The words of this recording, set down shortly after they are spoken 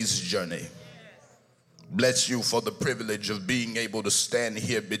journey. Bless you for the privilege of being able to stand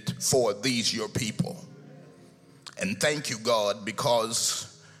here before these your people. And thank you, God,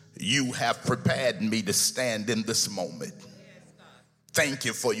 because you have prepared me to stand in this moment. Thank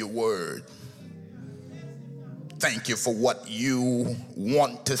you for your word. Thank you for what you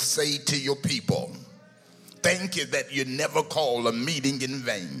want to say to your people. Thank you that you never call a meeting in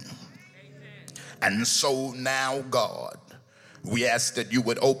vain. And so now, God, we ask that you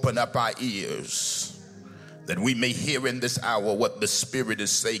would open up our ears, that we may hear in this hour what the Spirit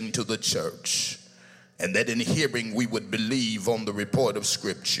is saying to the church, and that in hearing we would believe on the report of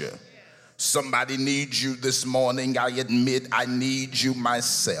Scripture. Somebody needs you this morning. I admit I need you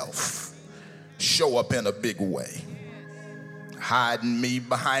myself. Show up in a big way. Hide me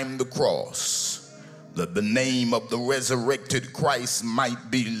behind the cross, that the name of the resurrected Christ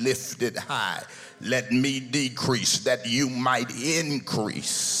might be lifted high. Let me decrease that you might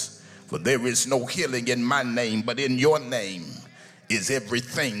increase. For there is no healing in my name, but in your name is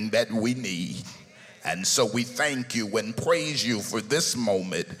everything that we need. And so we thank you and praise you for this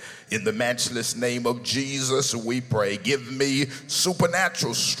moment. In the matchless name of Jesus, we pray. Give me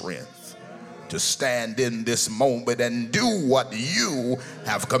supernatural strength to stand in this moment and do what you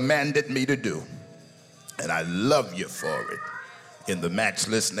have commanded me to do. And I love you for it. In the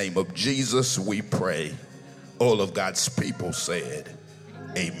matchless name of Jesus, we pray. All of God's people said,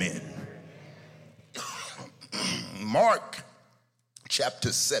 amen. Mark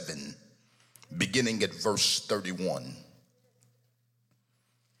chapter 7. Beginning at verse 31.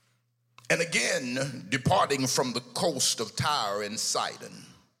 And again, departing from the coast of Tyre and Sidon,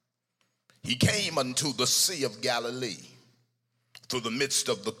 he came unto the Sea of Galilee, through the midst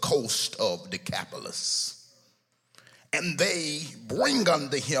of the coast of Decapolis. And they bring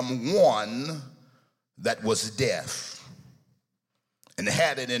unto him one that was deaf, and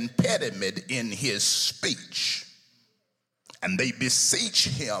had an impediment in his speech. And they beseech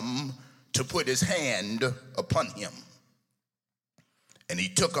him to put his hand upon him. And he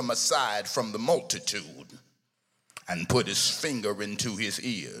took him aside from the multitude and put his finger into his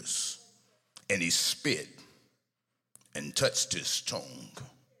ears. And he spit and touched his tongue.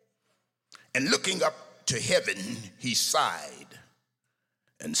 And looking up to heaven, he sighed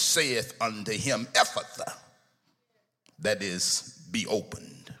and saith unto him, Ephphatha, that is, be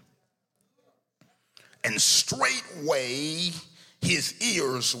opened. And straightway his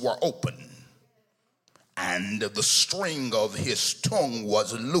ears were open, and the string of his tongue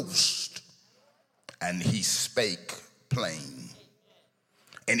was loosed, and he spake plain.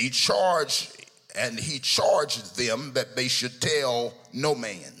 And he charged them that they should tell no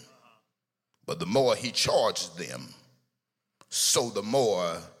man. But the more he charged them, so the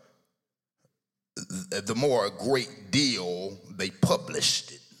more a great deal they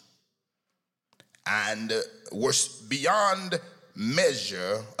published it, and were beyond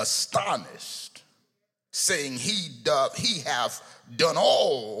measure astonished, saying, he hath done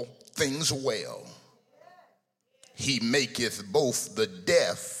all things well. He maketh both the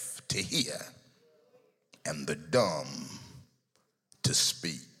deaf to hear and the dumb to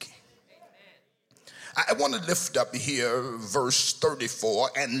speak. I want to lift up here verse 34.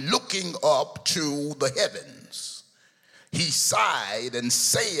 And looking up to the heavens, he sighed and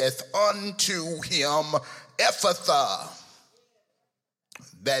saith unto him, Ephphatha,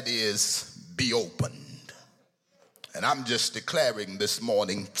 that is, be opened. And I'm just declaring this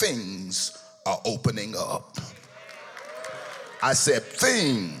morning, things are opening up. I said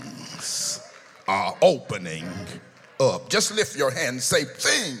things are opening up. Just lift your hand, say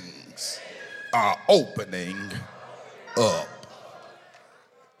things are opening up.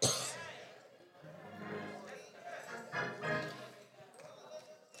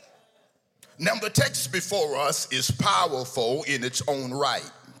 Now, the text before us is powerful in its own right.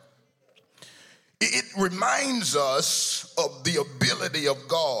 It reminds us of the ability of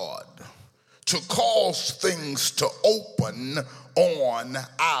God to cause things to open on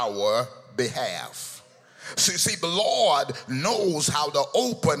our behalf. See, the Lord knows how to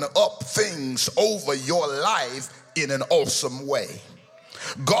open up things over your life in an awesome way.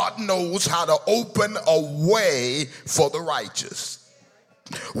 God knows how to open a way for the righteous.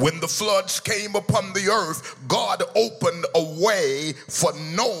 When the floods came upon the earth, God opened a way for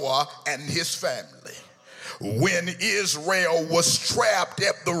Noah and his family. When Israel was trapped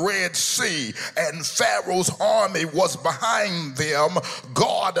at the Red Sea and Pharaoh's army was behind them,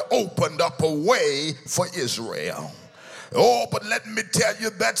 God opened up a way for Israel. Oh, but let me tell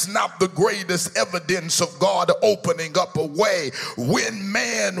you, that's not the greatest evidence of God opening up a way. When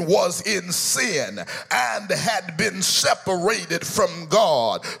man was in sin and had been separated from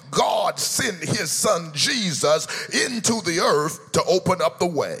God, God sent his son Jesus into the earth to open up the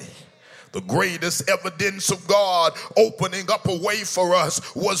way. The greatest evidence of God opening up a way for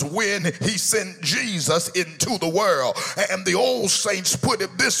us was when he sent Jesus into the world. And the old saints put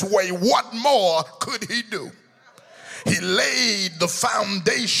it this way: what more could he do? He laid the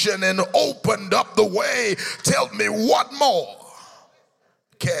foundation and opened up the way. Tell me, what more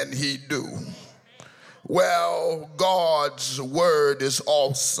can he do? Well, God's word is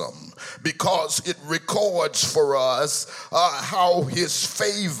awesome because it records for us how his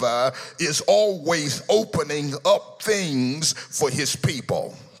favor is always opening up things for his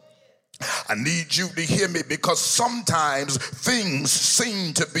people. I need you to hear me, because sometimes things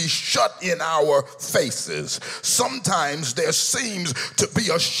seem to be shut in our faces. Sometimes there seems to be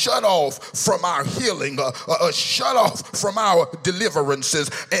a shut off from our healing, a shut off from our deliverances,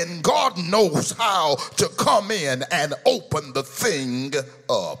 and God knows how to come in and open the thing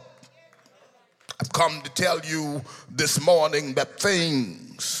up. I've come to tell you this morning that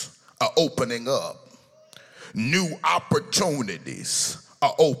things are opening up. New opportunities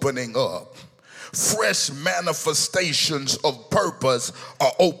are opening up. Fresh manifestations of purpose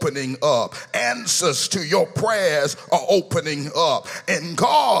are opening up. Answers to your prayers are opening up. And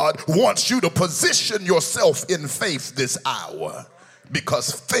God wants you to position yourself in faith this hour,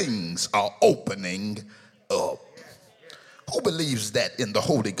 because things are opening up. Who believes that in the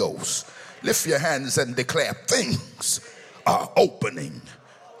Holy Ghost? Lift your hands and declare, things are opening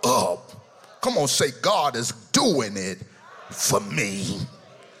up. Come on, say, God is doing it for me.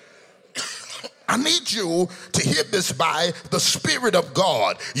 I need you to hear this by the Spirit of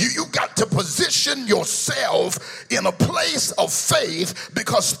God. You got to position yourself in a place of faith,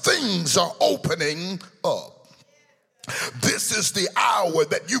 because things are opening up. This is the hour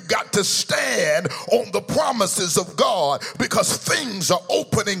that you got to stand on the promises of God, because things are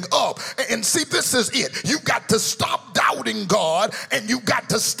opening up. And see, this is it. You got to stop doubting God, and you got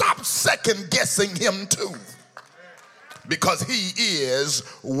to stop second guessing him too, because he is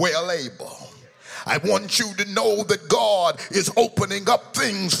well able. I want you to know that God is opening up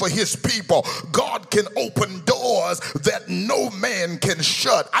things for his people. God can open doors that no man can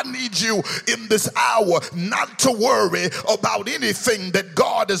shut. I need you in this hour not to worry about anything that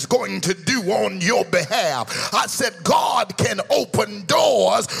God is going to do on your behalf. I said God can open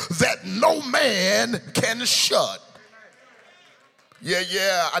doors that no man can shut.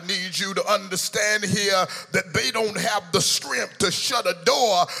 Yeah, I need you to understand here that they don't have the strength to shut a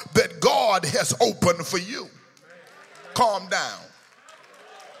door that God has opened for you. Calm down.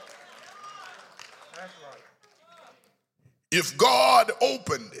 If God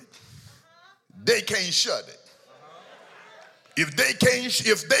opened it, they can't shut it. If they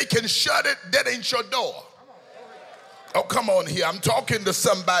can shut it, that ain't your door. Oh, come on here. I'm talking to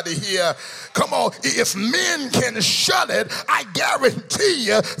somebody here. Come on. If men can shut it, I guarantee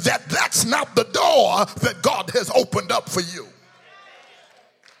you that that's not the door that God has opened up for you.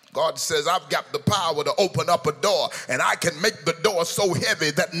 God says, I've got the power to open up a door, and I can make the door so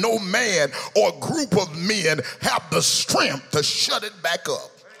heavy that no man or group of men have the strength to shut it back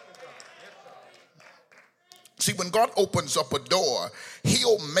up. See, when God opens up a door,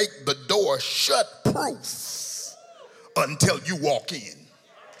 he'll make the door shut proof until you walk in.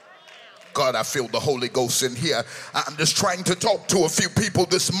 God, I feel the Holy Ghost in here. I'm just trying to talk to a few people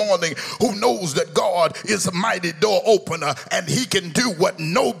this morning who knows that God is a mighty door opener, and he can do what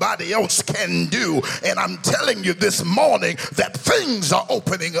nobody else can do. And I'm telling you this morning that things are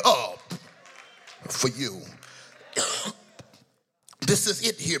opening up for you. This is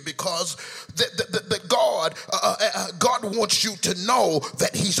it here, because God wants you to know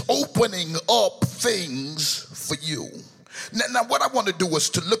that he's opening up things for you. Now, what I want to do is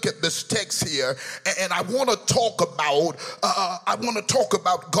to look at this text here, and I want to talk about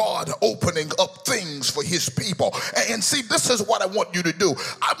God opening up things for his people. And see, this is what I want you to do.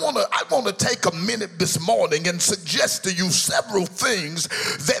 I want to take a minute this morning and suggest to you several things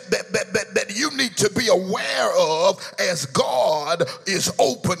that you need to be aware of as God is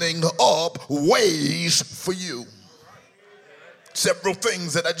opening up ways for you. Several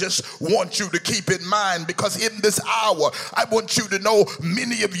things that I just want you to keep in mind, because in this hour, I want you to know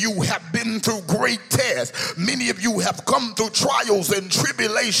many of you have been through great tests. Many of you have come through trials and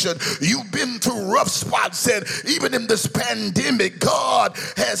tribulation. You've been through rough spots, and even in this pandemic, God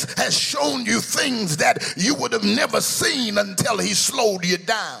has shown you things that you would have never seen until he slowed you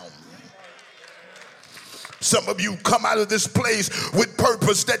down. Some of you come out of this place with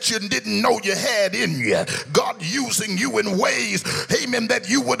purpose that you didn't know you had in you. God using you in ways, amen, that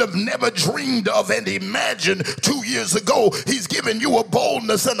you would have never dreamed of and imagined 2 years ago. He's given you a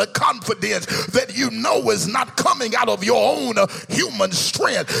boldness and a confidence that you know is not coming out of your own human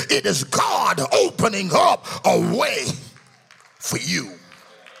strength. It is God opening up a way for you.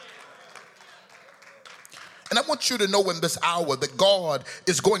 And I want you to know in this hour that God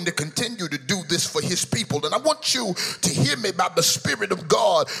is going to continue to do this for his people. And I want you to hear me by the Spirit of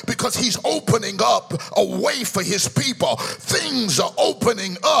God, because he's opening up a way for his people. Things are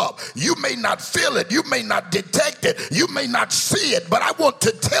opening up. You may not feel it. You may not detect it. You may not see it. But I want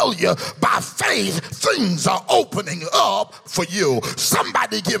to tell you, by faith, things are opening up for you.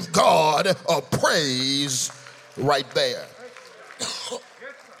 Somebody give God a praise right there.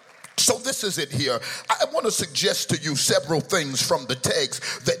 So this is it here. I want to suggest to you several things from the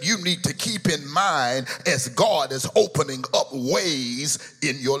text that you need to keep in mind as God is opening up ways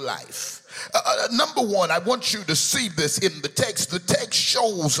in your life. Number one, I want you to see this in the text. The text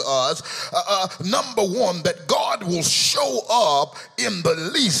shows us, number one, that God will show up in the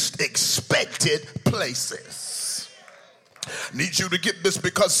least expected places. Need you to get this,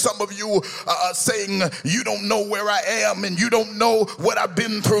 because some of you are saying you don't know where I am and you don't know what I've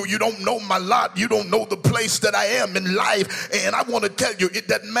been through. You don't know my lot. You don't know the place that I am in life. And I want to tell you, it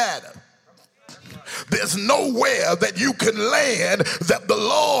doesn't matter. There's nowhere that you can land that the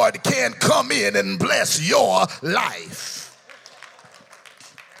Lord can't come in and bless your life.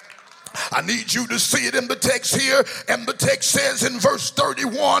 I need you to see it in the text here. And the text says in verse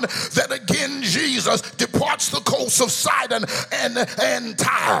 31 that again Jesus departs the coast of Sidon and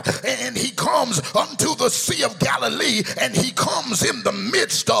Tyre, and he comes unto the Sea of Galilee, and he comes in the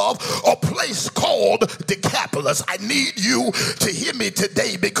midst of a place called Decapolis. I need you to hear me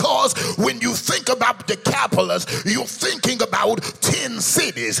today, because when you think about Decapolis, you're thinking about 10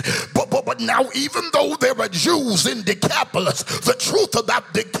 cities. But now, even though there are Jews in Decapolis, the truth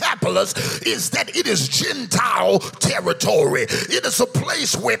about Decapolis is that it is Gentile territory. It is a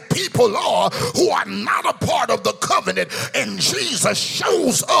place where people are who are not a part of the covenant, and Jesus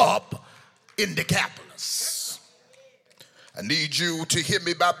shows up in Decapolis. I need you to hear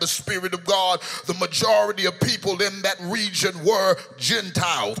me by the Spirit of God. The majority of people in that region were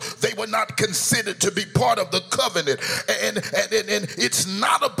Gentiles. They were not considered to be part of the covenant. And it's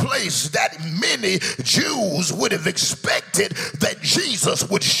not a place that many Jews would have expected that Jesus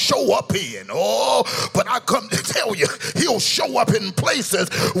would show up in. Oh, but I come to tell you, he'll show up in places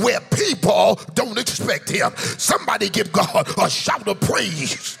where people don't expect him. Somebody give God a shout of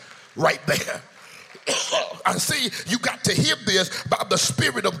praise right there. I see you got to hear this by the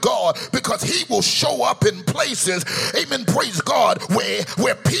Spirit of God, because he will show up in places, amen, praise God,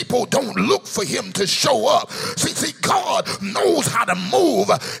 where people don't look for him to show up. See, God knows how to move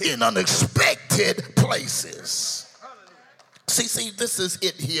in unexpected places. See, this is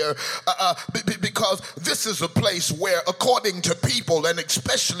it here, because this is a place where, according to people, and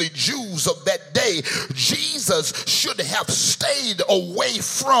especially Jews of that day, Jesus should have stayed away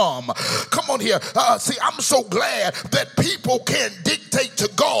from. Come on here. See, I'm so glad that people can't dictate to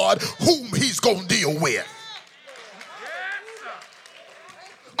God whom he's going to deal with.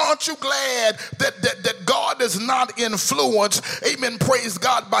 Aren't you glad that God is not influenced, amen, praise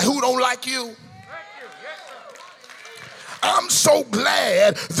God, by who don't like you? I'm so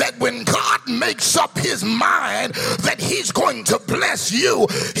glad that when God makes up his mind that he's going to bless you,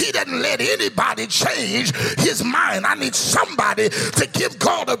 he doesn't let anybody change his mind. I need somebody to give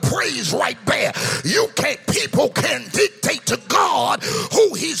God a praise right there. People can't dictate to God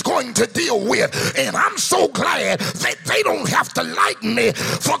who he's going to deal with. And I'm so glad that they don't have to like me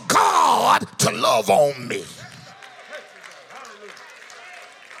for God to love on me.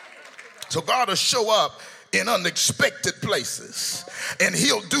 So God will show up in unexpected places, and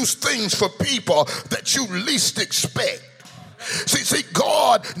he'll do things for people that you least expect. See,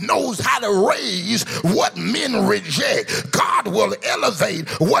 God knows how to raise what men reject. God will elevate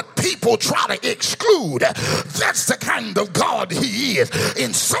what people try to exclude. That's the kind of God he is.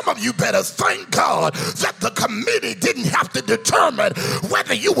 And some of you better thank God that the committee didn't have to determine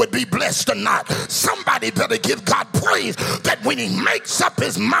whether you would be blessed or not. Somebody better give God praise that when he makes up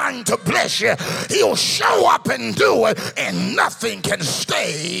his mind to bless you, he'll show up and do it, and nothing can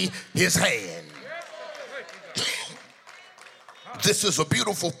stay his hand. This is a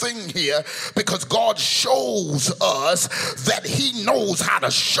beautiful thing here, because God shows us that he knows how to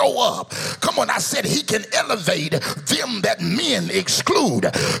show up. Come on, I said he can elevate them that men exclude.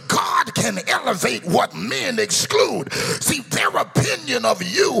 God can elevate what men exclude. See, their opinion of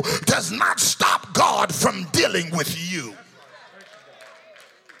you does not stop stop God from dealing with you.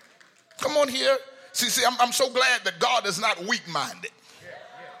 Come on here. See, I'm so glad that God is not weak-minded.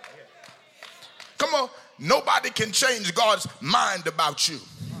 Come on. Nobody can change God's mind about you.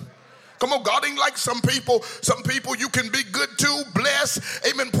 Come on, God ain't like some people. Some people you can be good to, bless,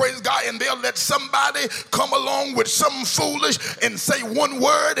 amen, praise God, and they'll let somebody come along with something foolish and say one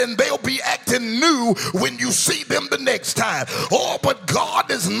word and they'll be acting new when you see them the next time. Oh, but God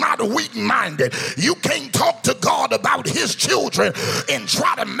is not weak-minded. You can't talk to God about his children and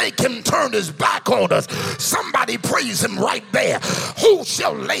try to make him turn his back on us. Somebody praise him right there. Who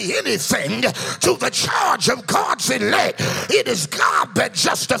shall lay anything to the charge of God's elect? It is God that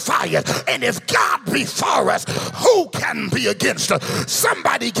justifieth. And if God be for us, who can be against us?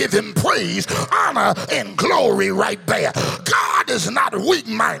 Somebody give him praise, honor, and glory right there. God is not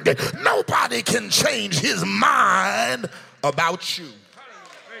weak-minded. Nobody can change his mind about you.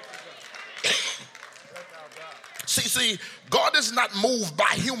 See, God is not moved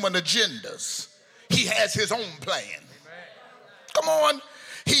by human agendas. He has his own plan. Come on.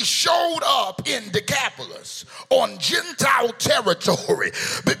 He showed up in Decapolis on Gentile territory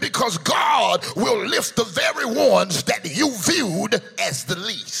because God will lift the very ones that you viewed as the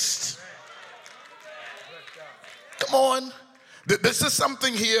least. Come on. This is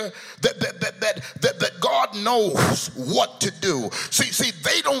something here that God knows what to do. See,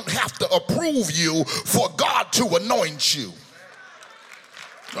 they don't have to approve you for God to anoint you.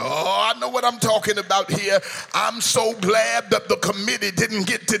 Oh, I know what I'm talking about here. I'm so glad that the committee didn't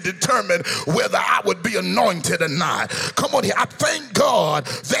get to determine whether I would be anointed or not. Come on here. I thank God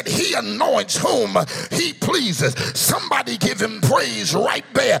that he anoints whom he pleases. Somebody give him praise right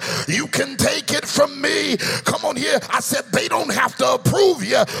there. You can take it from me. Come on here. I said they don't have to approve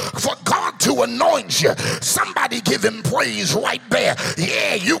you for God to anoint you. Somebody give him praise right there.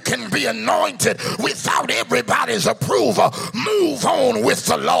 Yeah, you can be anointed without everybody's approval. Move on with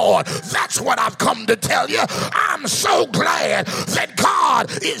the Lord. That's what I've come to tell you. I'm so glad that God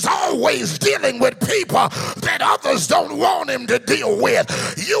is always dealing with people that others don't want him to deal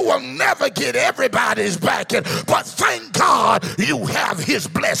with. You will never get everybody's backing, but thank God you have his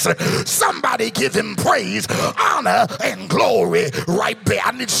blessing. Somebody give him praise, honor, and glory right there.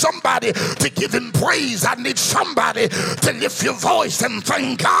 I need somebody to give him praise. I need somebody to lift your voice and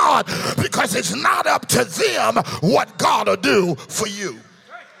thank God, because it's not up to them what God will do for you.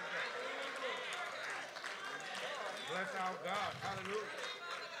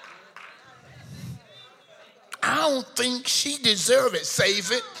 I don't think she deserves it.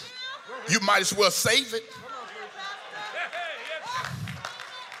 Save it. You might as well save it.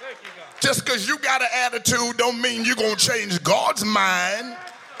 Just because you got an attitude don't mean you're going to change God's mind.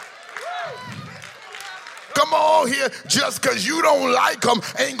 Come on here. Just because you don't like them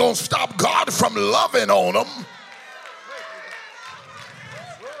ain't going to stop God from loving on them.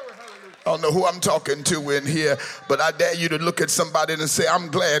 I don't know who I'm talking to in here, but I dare you to look at somebody and say, I'm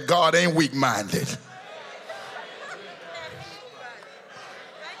glad God ain't weak-minded.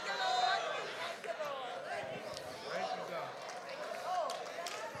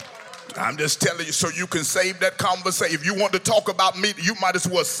 I'm just telling you so you can save that conversation. If you want to talk about me, you might as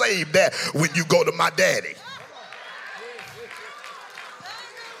well save that when you go to my daddy.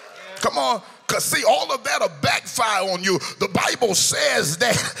 Come on, because see, all of that will backfire on you. The Bible says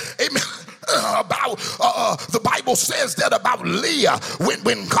that, amen, the Bible says that about Leah.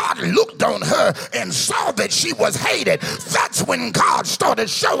 When God looked on her and saw that she was hated, that's when God started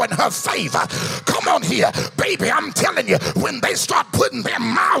showing her favor. Come on here, baby, I'm telling you, when they start putting their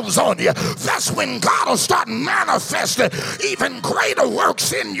mouths on you, that's when God will start manifesting even greater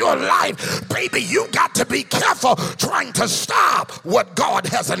works in your life. Baby, you got to be careful trying to stop what God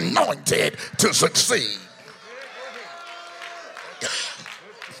has anointed to succeed.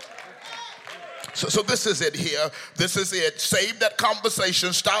 So this is it here. This is it. Save that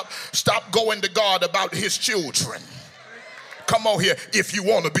conversation. Stop going to God about his children. Come on here if you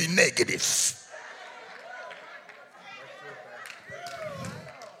want to be negative.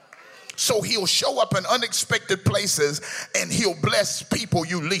 So he'll show up in unexpected places and he'll bless people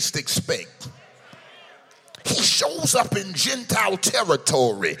you least expect. He shows up in Gentile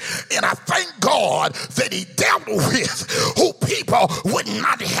territory, and I thank God that he dealt with who people would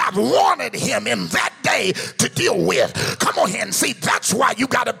not have wanted him in that day to deal with. Come on here and see, that's why you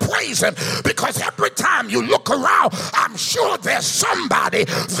got to praise him, because every time you look around, I'm sure there's somebody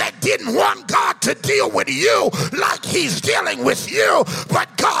that didn't want God to deal with you like he's dealing with you, but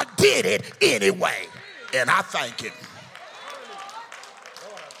God did it anyway, and I thank him.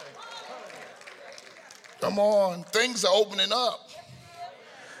 Come on, things are opening up.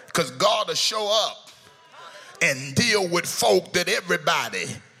 Because God will show up and deal with folk that everybody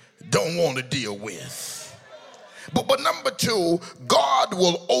don't want to deal with. But number two, God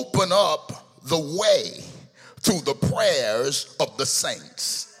will open up the way through the prayers of the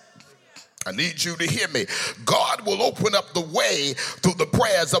saints. I need you to hear me. God will open up the way through the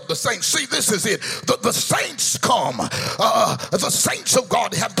prayers of the saints. See, this is it. The saints come. The saints of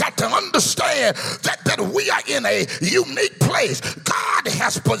God have got to understand that we are in a unique place. God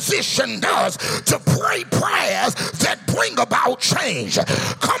has positioned us to pray prayers that bring about change.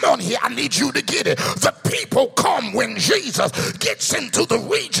 Come on here. I need you to get it. The people come when Jesus gets into the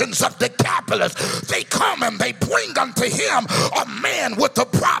regions of Decapolis. They come and they bring unto him a man with a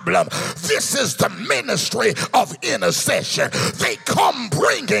problem. This is the ministry of intercession. They come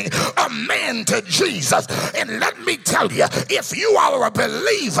bringing a man to Jesus. And let me tell you, if you are a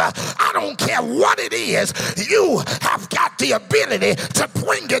believer, I don't care what it is, you have got the ability to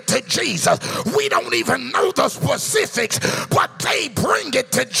bring it to Jesus. We don't even know the specifics, but they bring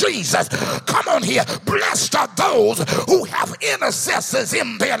it to Jesus. Come on here. Blessed are those who have intercessors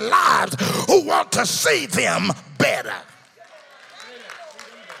in their lives who want to see them better.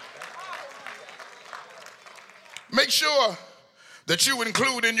 Make sure that you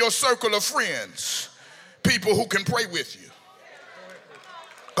include in your circle of friends people who can pray with you.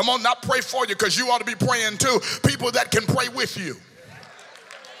 Come on, not pray for you, because you ought to be praying too. People that can pray with you.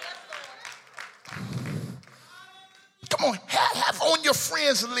 Come on, have on your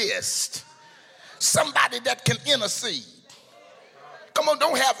friends list somebody that can intercede. Come on,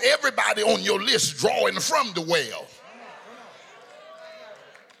 don't have everybody on your list drawing from the well.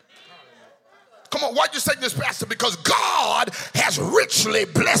 Come on, why'd you say this, Pastor? Because God has richly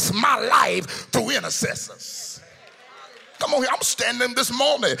blessed my life through intercessors. Come on here, I'm standing this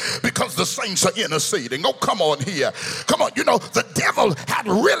morning because the saints are interceding. Oh, come on here. Come on, you know, the devil had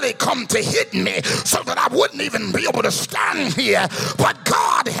really come to hit me so that I wouldn't even be able to stand here. But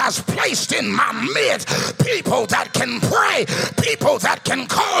God has placed in my midst people that can pray, people that can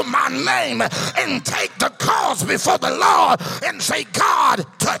call my name and take the cause before the Lord and say, God,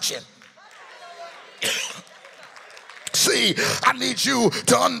 touch it. See, I need you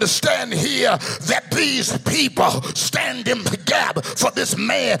to understand here that these people stand in the gap for this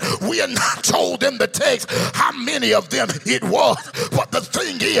man. We are not told in the text how many of them it was, but the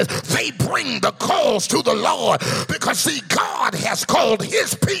thing is, they bring the calls to the Lord, because see, God has called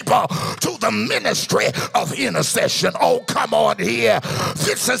his people to the ministry of intercession. Oh, come on here.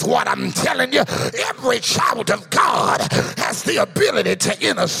 This is what I'm telling you. Every child of God has the ability to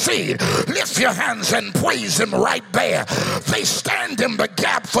intercede. Lift your hands and praise him right there. They stand in the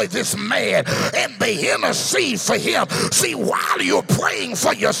gap for this man and they intercede for him. See, while you're praying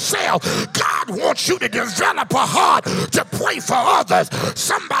for yourself, God wants you to develop a heart to pray for others.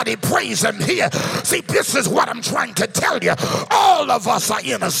 Somebody praise him here. See, this is what I'm trying to tell you. All of us are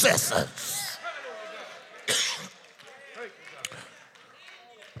intercessors.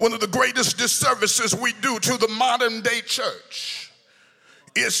 One of the greatest disservices we do to the modern day church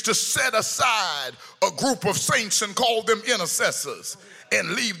is to set aside a group of saints and call them intercessors and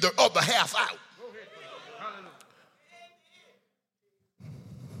leave the other half out.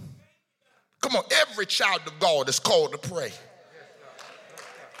 Come on, every child of God is called to pray.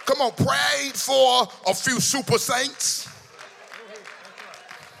 Come on, pray for a few super saints.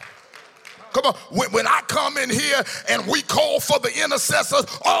 Come on, when I come in here and we call for the intercessors,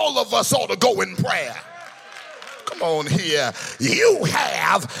 all of us ought to go in prayer. Come on here. You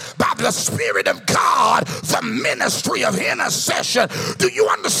have, by the Spirit of God, the ministry of intercession. Do you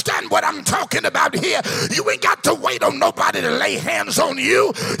understand what I'm talking about here? You ain't got to wait on nobody to lay hands on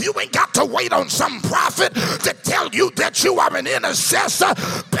you. You ain't got to wait on some prophet to tell you that you are an intercessor.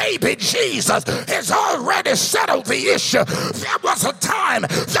 Baby Jesus has already settled the issue. There was a time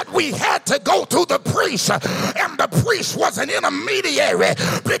that we had to go to the priest, and the priest was an intermediary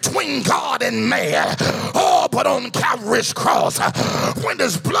between God and man. Oh, but on Calvary's cross, when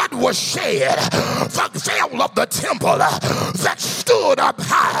his blood was shed, the veil of the temple that stood up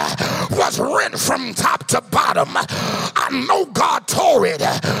high was rent from top to bottom. I know God tore it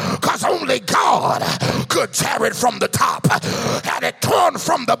because only God could tear it from the top. Had it torn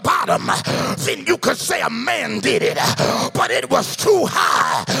from the bottom, then you could say a man did it, but it was too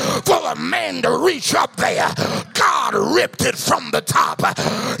high for a man to reach up there. God ripped it from the top.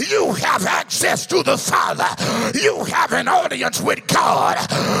 You have access to the Father. you have an audience with God.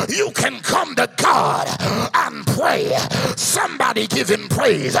 You can come to God and pray. Somebody give him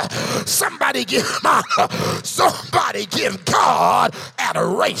praise. Somebody give God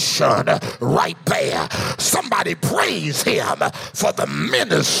adoration right there. Somebody praise him for the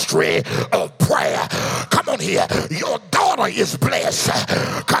ministry of prayer. Come on here. Your daughter is blessed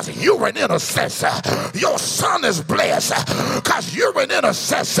because you're an intercessor. Your son is blessed because you're an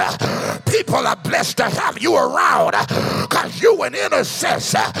intercessor. People are blessed to have you around because you're an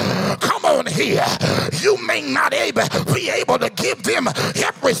intercessor. Come on here. You may not be able to give them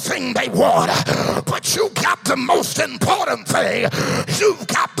everything they want, but you got the most important thing. You've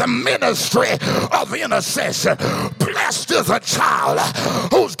got the ministry of intercession. Blessed is a child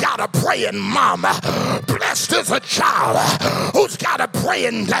who's got a praying mama. Blessed is a child who's got a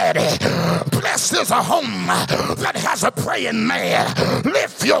praying daddy. Blessed is a home that has a praying man.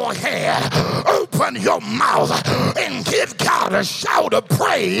 Lift your hand, open your mouth, and give God a shout of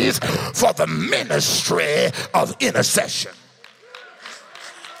praise for the ministry of intercession.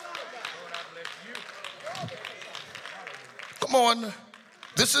 Come on.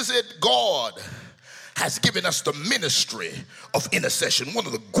 This is it. God has given us the ministry of intercession. One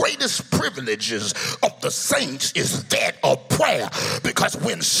of the greatest privileges of the saints is that of prayer, because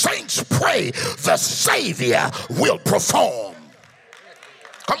when saints pray, the Savior will perform.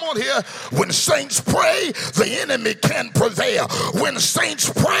 Come on here. When saints pray, the enemy can prevail. When saints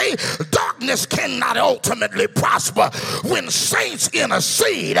pray, darkness cannot ultimately prosper. When saints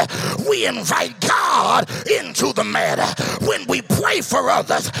intercede, we invite God into the matter. When we pray for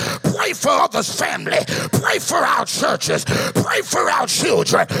others' family, pray for our churches, pray for our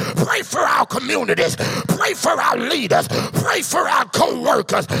children, pray for our communities, pray for our leaders, pray for our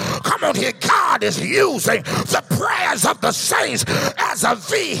co-workers. Come on here. God is using the prayers of the saints as a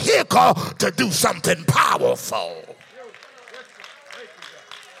vehicle to do something powerful.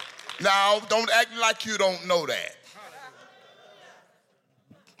 Now, don't act like you don't know that.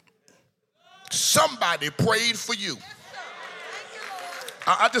 Somebody prayed for you.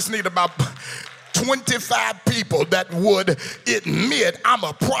 I just need about 25 people that would admit I'm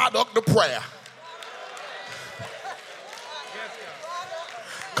a product of prayer.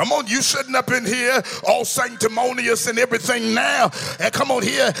 Come on, you sitting up in here all sanctimonious and everything now, and come on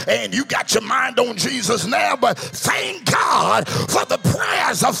here and you got your mind on Jesus now, but thank God for the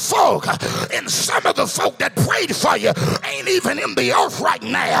prayers of folk. And some of the folk that prayed for you ain't even in the earth right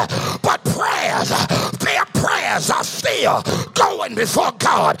now, but their prayers are still going before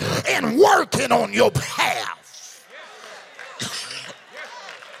God and working on your behalf.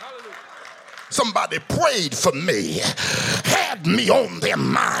 Somebody prayed for me, had me on their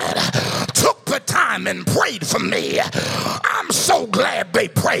mind, took the time and prayed for me. I'm so glad they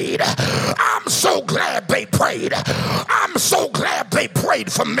prayed. I'm so glad they prayed. I'm so glad they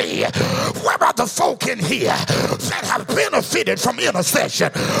prayed for me. Where are the folk in here that have benefited from intercession,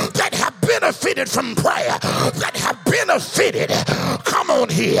 that have benefited from prayer, that have benefited, come on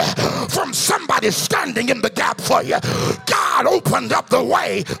here, from somebody standing in the gap for you? God opened up the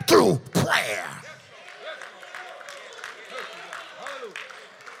way through prayer.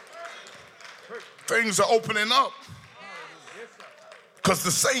 Things are opening up because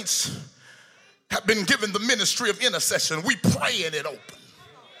the saints have been given the ministry of intercession. We pray and it open.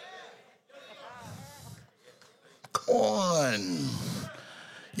 Come on.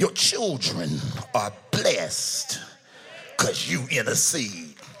 Your children are blessed because you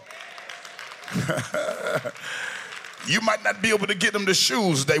intercede. You might not be able to get them the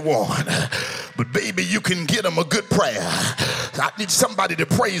shoes they want, but baby, you can get them a good prayer. I need somebody to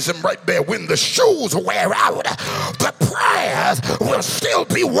praise him right there. When the shoes wear out, the prayers will still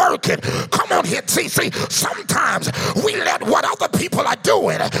be working. Come on here, TC. Sometimes we let what other people are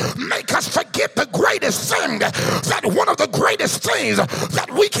doing make us forget the greatest thing, that one of the greatest things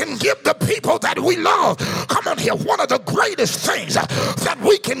that we can give the people that we love. Come on here. One of the greatest things that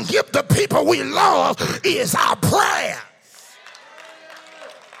we can give the people we love is our prayer.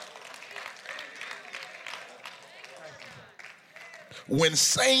 When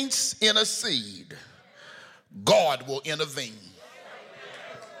saints intercede, God will intervene.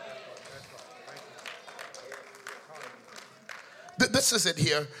 This is it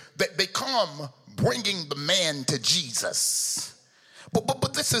here. They come bringing the man to Jesus.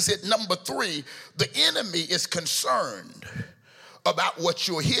 But this is it. Number 3, the enemy is concerned about what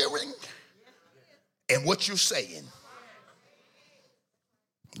you're hearing and what you're saying.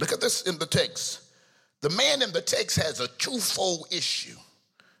 Look at this in the text. The man in the text has a twofold issue.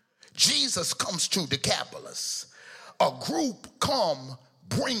 Jesus comes to Decapolis. A group come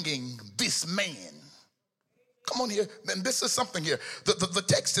bringing this man. Come on here. And this is something here. The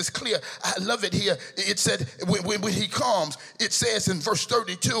text is clear. I love it here. It said when he comes, it says in verse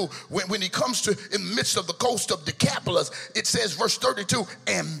 32, when he comes to in the midst of the coast of Decapolis, it says verse 32,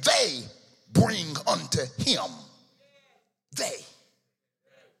 and they bring unto him. They.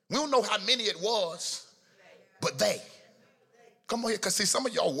 We don't know how many it was, but they. Come on here, because see, some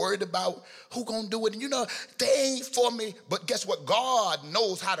of y'all worried about who gonna do it. And you know, they ain't for me. But guess what? God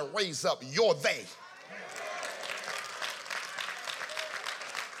knows how to raise up your they.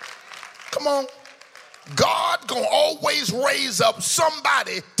 Come on. God gonna always raise up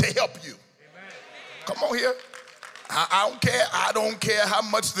somebody to help you. Come on here. I don't care. I don't care how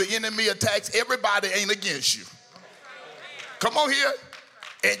much the enemy attacks. Everybody ain't against you. Come on here.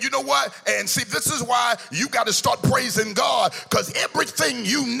 And you know what? And see, this is why you got to start praising God, because everything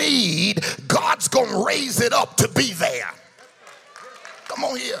you need, God's going to raise it up to be there. Come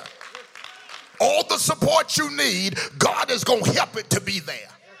on here. All the support you need, God is going to help it to be there.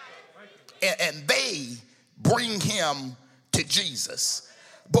 And they bring him to Jesus.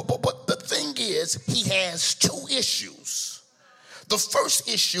 But the thing is, he has two issues. The first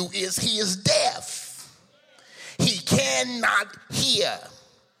issue is he is deaf. He cannot hear.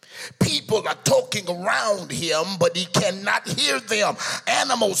 People are talking around him, but he cannot hear them.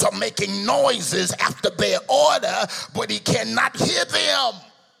 Animals are making noises after their order, but he cannot hear them.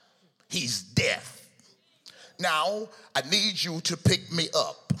 He's deaf. Now, I need you to pick me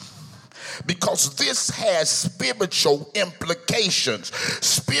up, because this has spiritual implications.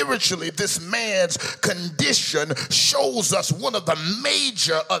 Spiritually, this man's condition shows us one of the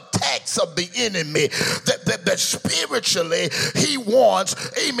major attacks of the enemy. That spiritually, he wants,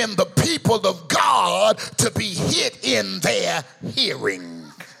 amen, the people of God to be hit in their hearing.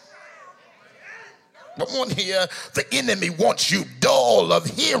 Come on here. The enemy wants you dull of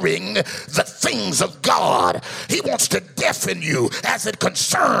hearing the things of God. He wants to deafen you as it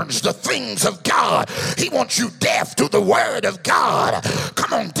concerns the things of God. He wants you deaf to the word of God.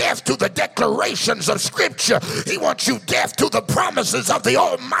 Come on, deaf to the declarations of Scripture. He wants you deaf to the promises of the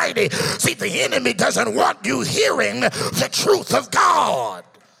Almighty. See, the enemy doesn't want you hearing the truth of God.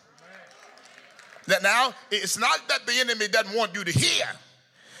 Now, it's not that the enemy doesn't want you to hear.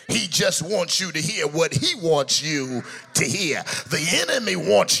 He just wants you to hear what he wants you to hear. The enemy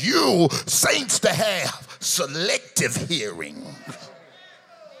wants you, saints, to have selective hearing.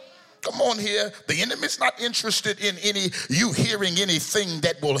 Come on here. The enemy's not interested in you hearing anything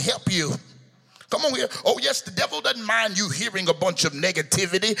that will help you. Come on here. Oh, yes, the devil doesn't mind you hearing a bunch of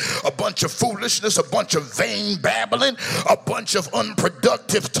negativity, a bunch of foolishness, a bunch of vain babbling, a bunch of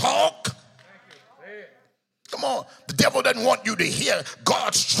unproductive talk. Come on. The devil doesn't want you to hear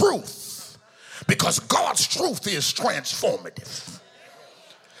God's truth, because God's truth is transformative.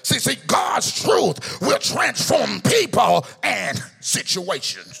 See, God's truth will transform people and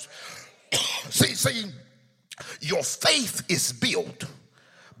situations. See, your faith is built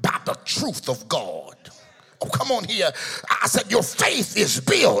by the truth of God. Oh, come on here. I said your faith is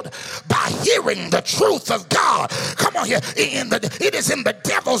built by hearing the truth of God. Come on here. It is in the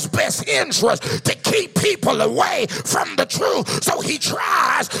devil's best interest to keep people away from the truth. So he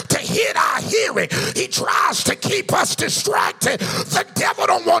tries to hit our hearing. He tries to keep us distracted. The devil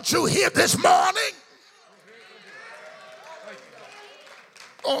don't want you here this morning.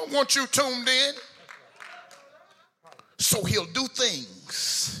 Don't want you tuned in. So he'll do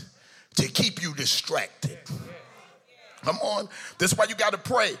things to keep you distracted. Come on. That's why you got to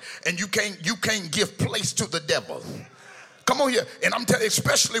pray, and you can't give place to the devil. Come on here. And I'm telling you,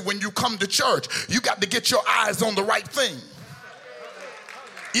 especially when you come to church, you got to get your eyes on the right thing.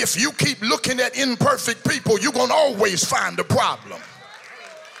 If you keep looking at imperfect people, you're going to always find a problem.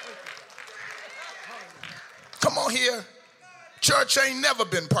 Come on here. Church ain't never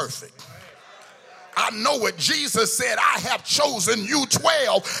been perfect. I know it. Jesus said, I have chosen you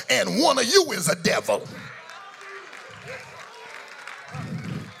 12, and one of you is a devil.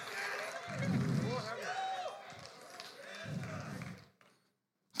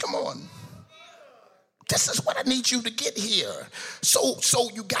 Come on. This is what I need you to get here. So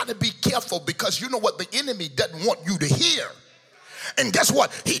you got to be careful, because you know what? The enemy doesn't want you to hear. And guess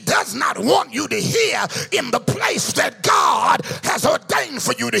what? He does not want you to hear in the place that God has ordained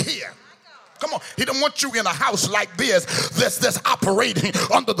for you to hear. Come on. He don't want you in a house like this that's operating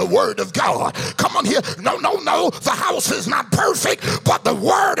under the word of God. Come on here. No. The house is not perfect, but the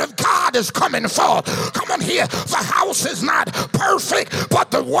word of God is coming forth. Come on here. The house is not perfect, but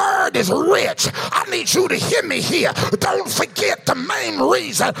the word word is rich. I need you to hear me here. Don't forget the main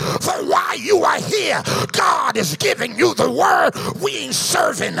reason for why you are here. God is giving you the word. We ain't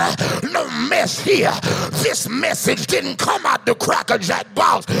serving no mess here. This message didn't come out the Cracker Jack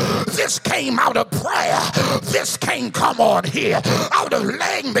box. This came out of prayer. This can't come on here out of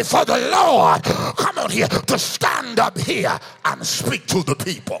laying before the Lord. Come on here to stand up here and speak to the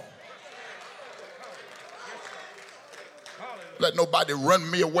people. Let nobody run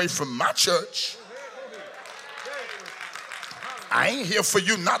me away from my church. I ain't here for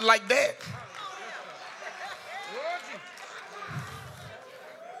you, not like that.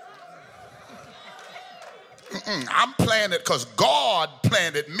 I'm planted because God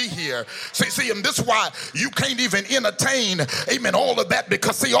planted me here. See, and this is why you can't even entertain, amen, all of that,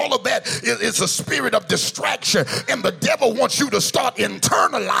 because see, all of that is a spirit of distraction, and the devil wants you to start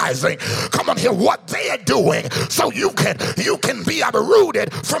internalizing, come on here, what they're doing, so you can be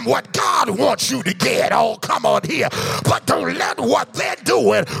uprooted from what God wants you to get. Oh, come on here. But don't let what they're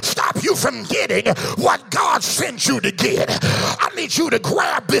doing stop you from getting what God sent you to get. I need you to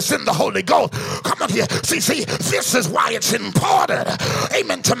grab this in the Holy Ghost. Come on here. See, this is why it's important,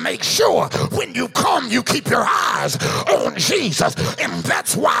 amen, to make sure when you come, you keep your eyes on Jesus. And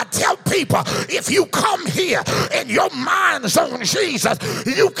that's why I tell people, if you come here and your mind's on Jesus,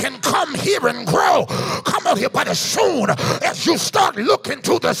 you can come here and grow. Come on here, but as soon as you start looking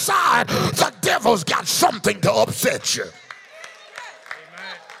to the side, the devil's got something to upset you.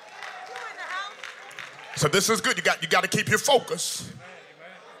 So this is good. You got to keep your focus.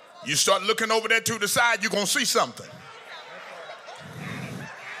 You start looking over there to the side, you're going to see something.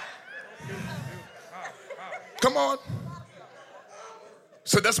 Come on.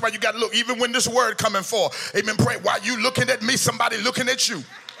 So that's why you got to look, even when this word coming forth. Amen. Pray. While you looking at me, somebody looking at you.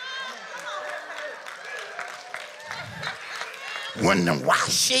 When why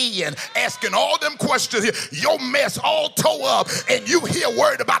she and asking all them questions here, your mess all tore up, and you hear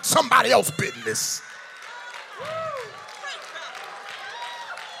word about somebody else's business.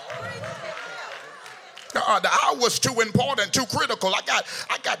 The hour's too important, too critical.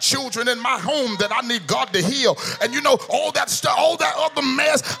 I got children in my home that I need God to heal. And you know, all that stuff, all that other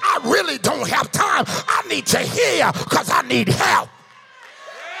mess, I really don't have time. I need to hear because I need help.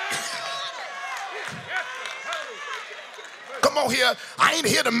 Come on here. I ain't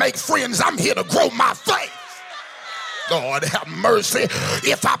here to make friends. I'm here to grow my faith. Lord have mercy.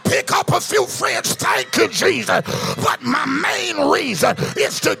 If I pick up a few friends, thank you, Jesus. But my main reason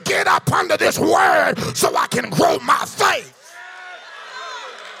is to get up under this word so I can grow my faith.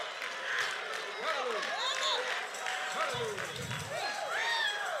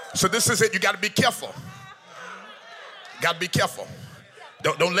 So this is it. You got to be careful. Got to be careful.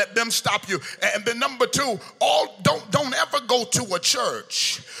 Don't let them stop you. And then number two, don't ever go to a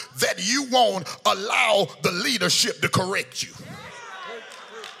church that you won't allow the leadership to correct you.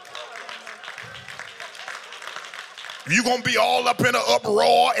 You're going to be all up in an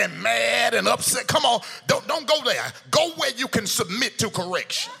uproar and mad and upset. Come on, don't go there. Go where you can submit to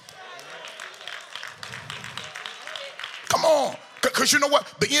correction. Come on, because you know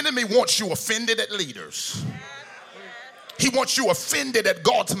what? The enemy wants you offended at leaders. He wants you offended at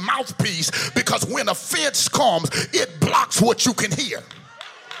God's mouthpiece, because when offense comes, it blocks what you can hear.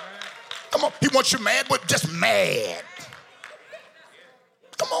 Come on, he wants you mad, but just mad.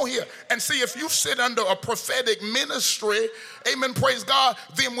 Come on here. And see, if you sit under a prophetic ministry, amen, praise God,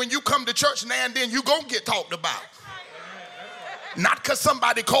 then when you come to church now and then, you're going to get talked about. Not because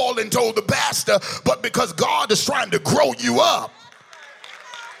somebody called and told the pastor, but because God is trying to grow you up.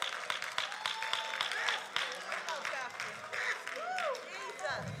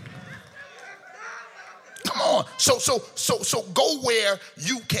 Come on. So go where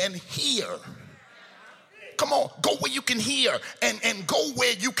you can hear. Come on, go where you can hear and go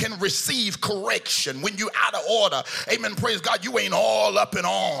where you can receive correction. When you're out of order, amen, praise God, you ain't all up in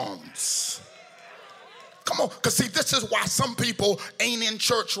arms. Come on, because see, this is why some people ain't in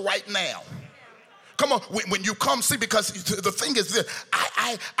church right now. Come on, when you come, see, because the thing is this,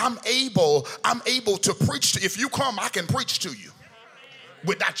 I'm able to preach to, if you come, I can preach to you.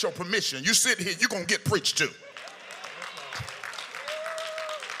 Without your permission. You sit here, you're going to get preached to.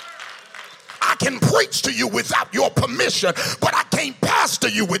 I can preach to you without your permission, but I can't pastor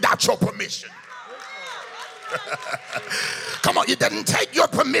you without your permission. Come on, it doesn't take your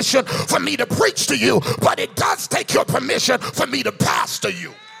permission for me to preach to you, but it does take your permission for me to pastor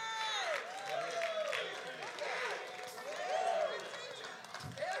you.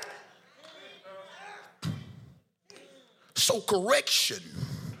 So correction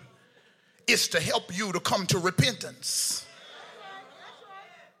is to help you to come to repentance.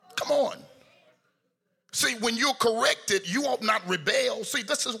 Come Come on. See, when you're corrected, you ought not rebel. See,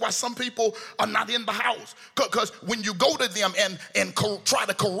 this is why some people are not in the house. Because when you go to them and try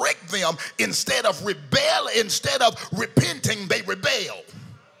to correct them, instead of repenting, they rebel.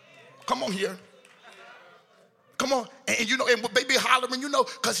 Come on here. Come on. And you know, and they be hollering, you know,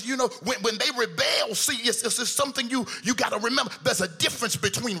 because, you know, when they rebel, see, it's something you got to remember. There's a difference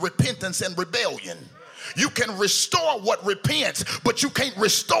between repentance and rebellion. You can restore what repents, but you can't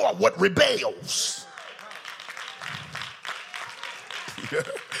restore what rebels.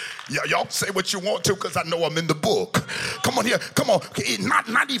 Yeah, y'all say what you want to, because I know I'm in the book. Come on here. Come on.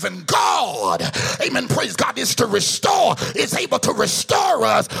 Not even God. Amen. Praise God. Is able to restore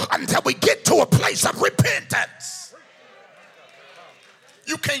us until we get to a place of repentance.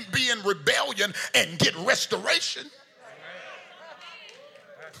 You can't be in rebellion and get restoration.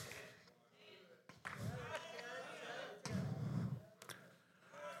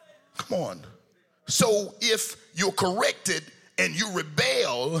 Come on. So if you're corrected and you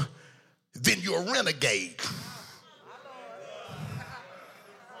rebel, then you're a renegade.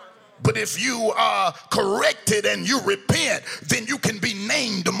 But if you are corrected and you repent, then you can be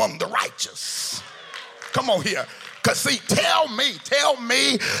named among the righteous. Come on here. Because see, tell me,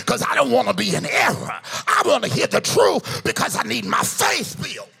 because I don't want to be in error. I want to hear the truth because I need my faith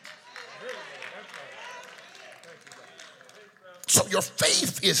built. So your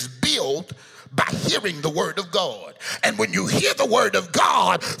faith is built by hearing the word of God. And when you hear the word of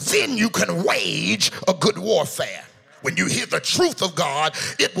God, then you can wage a good warfare. When you hear the truth of God,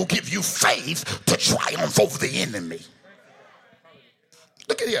 it will give you faith to triumph over the enemy.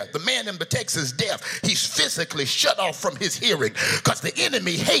 Look at here. The man in the text is deaf. He's physically shut off from his hearing because the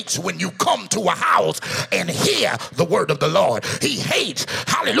enemy hates when you come to a house and hear the word of the Lord. He hates,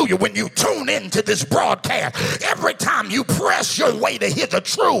 hallelujah, when you tune into this broadcast. Every time you press your way to hear the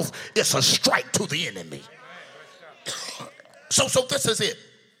truth, it's a strike to the enemy. So this is it.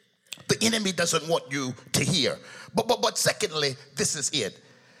 The enemy doesn't want you to hear. But secondly, this is it.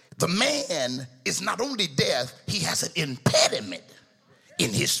 The man is not only deaf, he has an impediment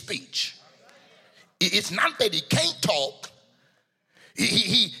in his speech. It's not that he can't talk.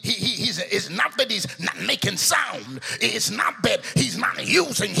 It's not that he's not making sound. It's not that he's not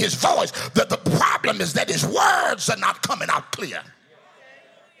using his voice. The problem is that his words are not coming out clear.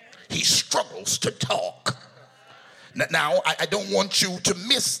 He struggles to talk. Now, I don't want you to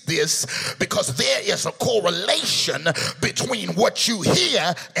miss this, because there is a correlation between what you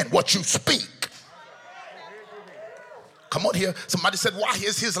hear and what you speak. Come on here. Somebody said, why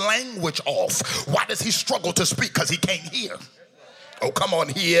is his language off? Why does he struggle to speak? Because he can't hear. Oh, come on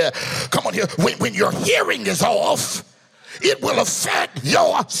here. Come on here. When your hearing is off, it will affect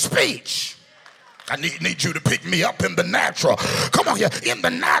your speech. I need you to pick me up in the natural. Come on here. In the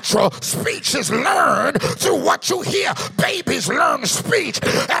natural, speech is learned through what you hear. Babies learn speech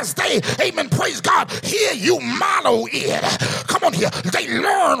as they, amen, praise God, hear you model it. Come on here. They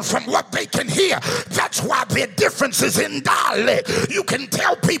learn from what they can hear. That's why there are differences in dialect. You can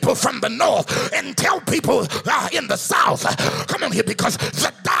tell people from the north and tell people in the south. Come on here, because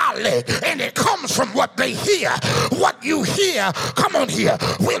the dialect, and it comes from what they hear. What you hear, come on here,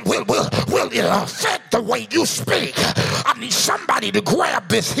 will affect the way you speak. I need somebody to grab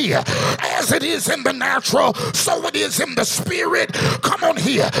this here. As it is in the natural, so it is in the spirit. Come on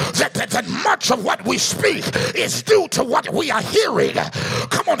here. That much of what we speak is due to what we are hearing.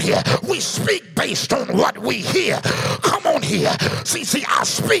 Come on here. We speak based on what we hear. Come on here. See, our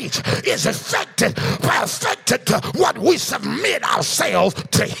speech is affected to what we submit ourselves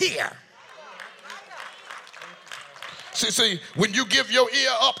to hear. See, when you give your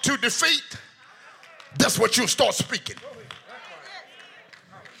ear up to defeat, that's what you start speaking.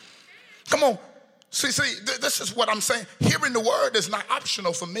 Come on. See, this is what I'm saying. Hearing the word is not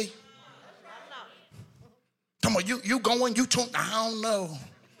optional for me. Come on, you going, you tune, I don't know.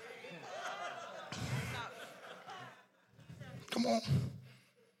 Come on.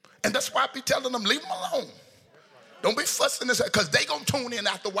 And that's why I be telling them, leave them alone. Don't be fussing this, because they going to tune in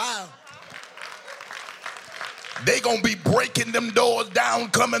after a while. They going to be breaking them doors down,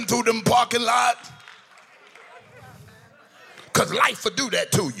 coming through them parking lots. Because life will do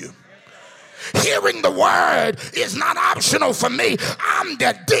that to you. Hearing the word is not optional for me. I'm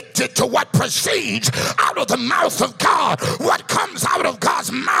addicted to what proceeds out of the mouth of God. What comes out of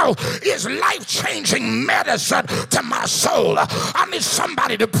God's mouth is life-changing medicine to my soul. I need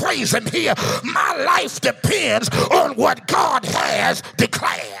somebody to praise him here. My life depends on what God has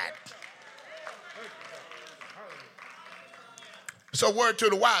declared. So word to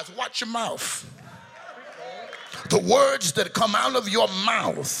the wise, watch your mouth. The words that come out of your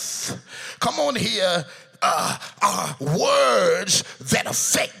mouth, come on here, are words that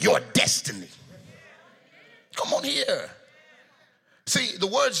affect your destiny. Come on here. See, the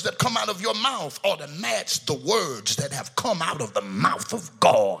words that come out of your mouth ought to match the words that have come out of the mouth of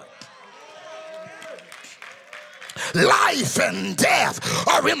God. Life and death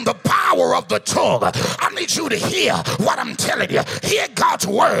are in the power of the tongue. I need you to hear what I'm telling you. Hear God's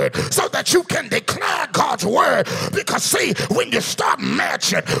word so that you can declare God's word. Because see, when you start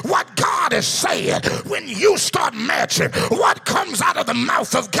matching what God is saying, when you start matching what comes out of the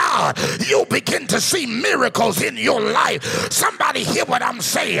mouth of God, you begin to see miracles in your life. Somebody hear what I'm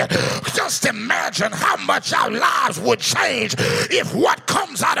saying? Just imagine how much our lives would change if what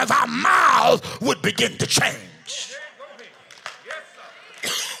comes out of our mouths would begin to change.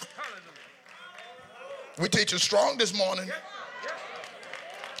 We teach it strong this morning.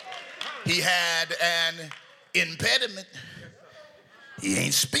 He had an impediment. He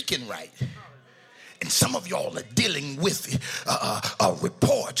ain't speaking right. And some of y'all are dealing with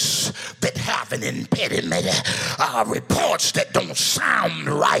reports that have an impediment, reports that don't sound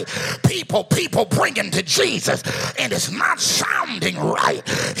right. People bringing to Jesus and it's not sounding right.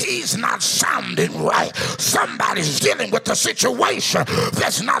 He's not sounding right. Somebody's dealing with a situation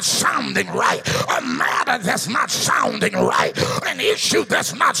that's not sounding right. A matter that's not sounding right. An issue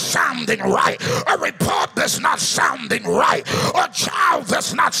that's not sounding right. A report that's not sounding right. A child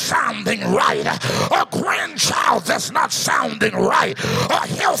that's not sounding right. A grandchild that's not sounding right, a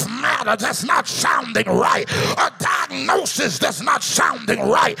health matter that's not sounding right, a diagnosis that's not sounding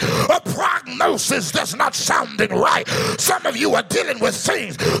right, a prognosis that's not sounding right. Some of you are dealing with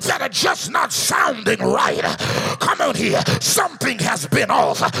things that are just not sounding right. Come on here, something has been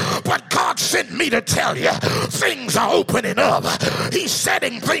off, but God sent me to tell you things are opening up. He's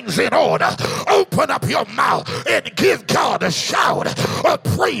setting things in order. Open up your mouth and give God a shout of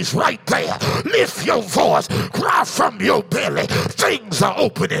praise right there. Lift your voice, cry from your belly. Things are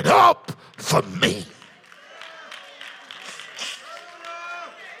opening up for me.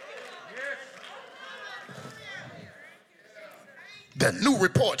 There are new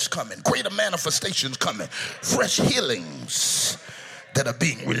reports coming, greater manifestations coming, fresh healings that are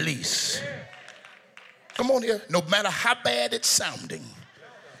being released. Come on here. No matter how bad it's sounding,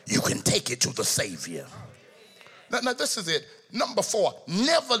 you can take it to the Savior. Now this is it. Number 4,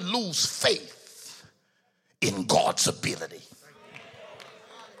 never lose faith in God's ability.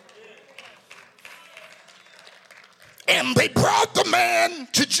 And they brought the man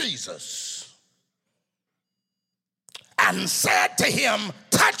to Jesus and said to him,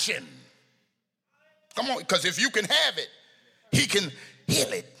 touch him. Come on, because if you can have it, he can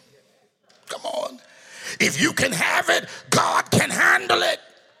heal it. Come on. If you can have it, God can handle it.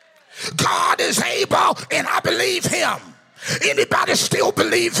 God is able, and I believe him. Anybody still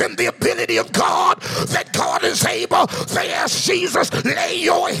believe in the ability of God, that God is able? They asked Jesus, lay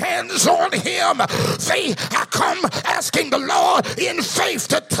your hands on him. They come asking the Lord in faith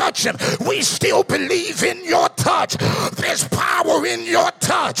to touch him. We still believe in your touch. There's power in your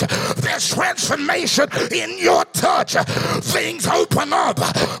touch. There's transformation in your touch. Things open up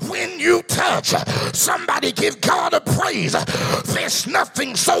when you touch. Somebody give God a praise. There's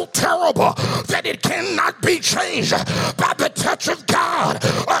nothing so terrible that it cannot be changed by the touch of God.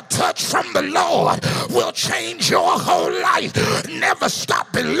 A touch from the Lord will change your whole life. Never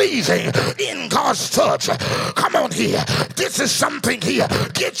stop believing in God's touch. Come on here. This is something here.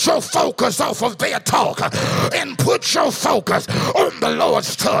 Get your focus off of their talk and put your focus on the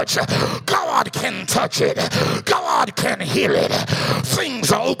Lord's touch. God can touch it. God can heal it.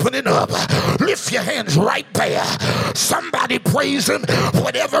 Things are opening up. Lift your hands right there. Somebody praise him.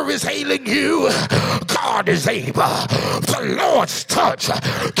 Whatever is ailing you, God is able. The Lord's touch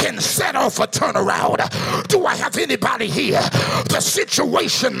can set off a turnaround. Do I have anybody here? The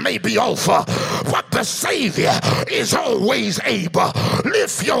situation may be over, but the Savior is always able.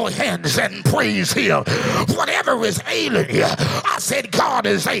 Lift your hands and praise him. Whatever is ailing you, I said God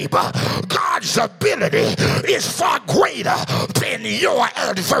is able. God's ability is far greater than your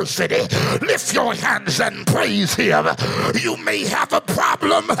adversity. Lift your hands and praise him. You may have a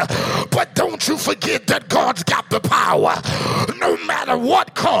problem, but don't you forget that God's got the power. No matter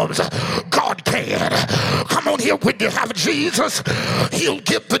what comes, God can. Come on here, when you have Jesus, he'll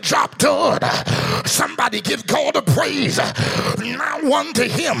get the job done. Somebody give God a praise. Now unto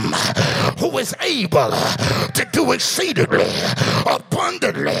him who is able to do exceedingly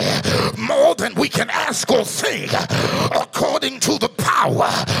abundantly more than we can ask or think, according to the power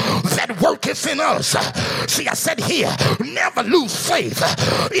that worketh worketh in us. See, I said here, never lose faith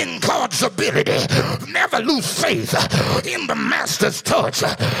in God's ability. Never lose faith in the master's touch.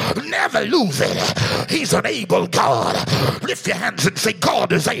 Never lose it. He's an able God. Lift your hands and say,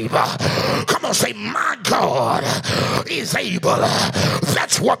 God is able. Come on, say, my God is able.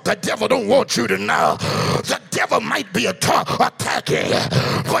 That's what the devil don't want you to know. The devil might be attacking,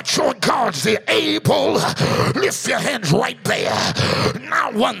 but your God's the able. Lift your hands right there.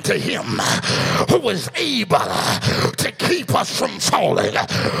 Now unto him who is able to keep us from falling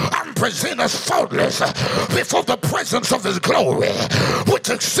and present us faultless before the presence of his glory with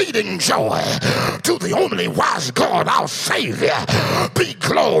exceeding joy. To the only wise God, our Savior, be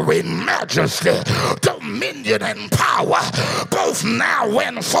glory, majesty, dominion, and power, both now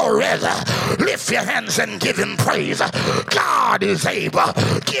and forever. Lift your hands and give him praise. God is able.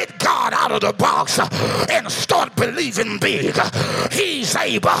 Get God out of the box and start believing big. He's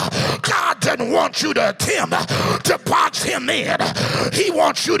able. God doesn't want you to attempt to box him in. He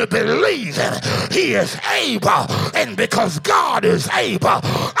wants you to believe he is able. And because God is able,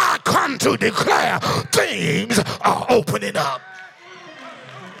 I come to declare things are opening up.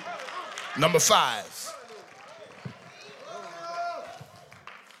 Number 5.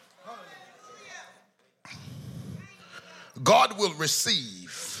 God will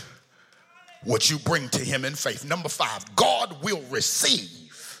receive what you bring to him in faith. Number 5, God will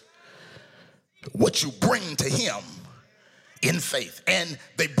receive what you bring to him in faith. And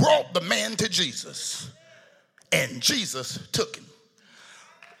they brought the man to Jesus, and Jesus took him.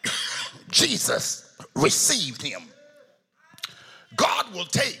 Jesus received him. God will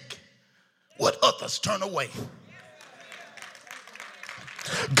take what others turn away.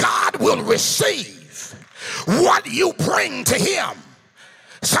 God will receive what you bring to him.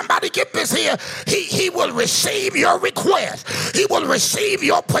 Somebody get this here. He will receive your request. He will receive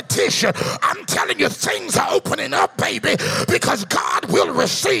your petition. I'm telling you, things are opening up, baby, because God will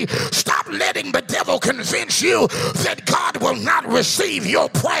receive. Stop letting the devil convince you that God will not receive your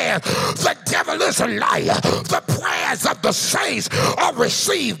prayer. The devil is a liar. The prayers of the saints are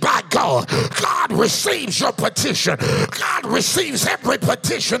received by God. God receives your petition. God receives every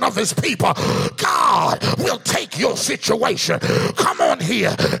petition of his people. God will take your situation. Come on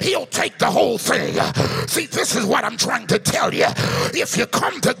here. He'll take the whole thing. See, this is what I'm trying to tell you. If you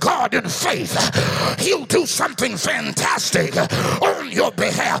come to God in faith, he'll do something fantastic on your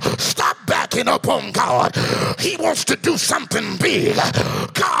behalf. Stop backing up on God. He wants to do something big.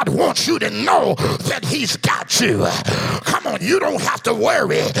 God wants you to know that he's got you. Come on, you don't have to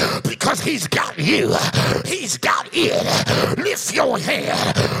worry because he's got you. He's got it. Lift your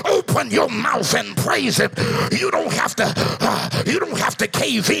hand. Open your mouth and praise him. You don't have to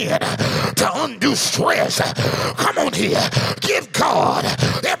cave in to undo stress. Come on here. Give God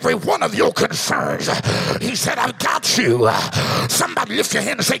every one of your concerns. He said, I've got you. Somebody lift your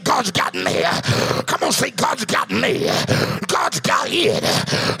hand and say, God's got me. Come on, say, God's got me. God's got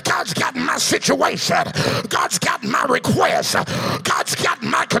it. God's got my situation. God's got my request. God's got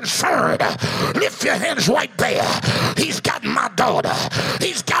my concern. Lift your hands right there. He's got my daughter.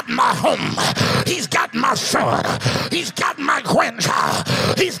 He's got my home. He's got my son. He's got my grandchild.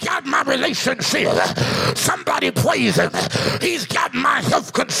 He's got my relationship. Somebody praise him. He's got my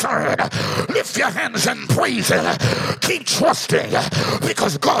health concern. Lift your hands and praise him. Keep trusting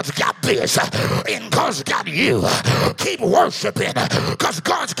because God's got this and God's got you. Keep worshiping because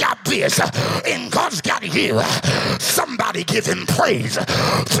God's got this and God's got you. Somebody give him praise.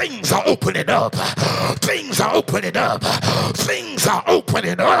 Things are opening up. Things are opening up. Things are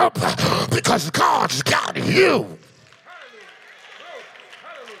opening up because God's got you.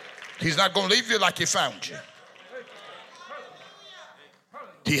 He's not going to leave you like he found you.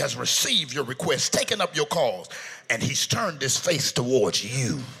 He has received your request, taken up your cause, and he's turned his face towards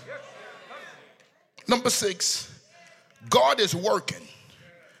you. Number 6, God is working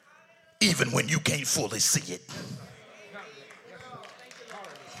even when you can't fully see it.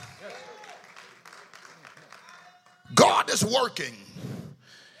 God is working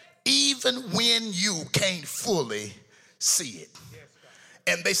even when you can't fully see it.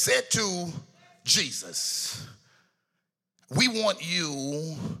 And they said to Jesus, we want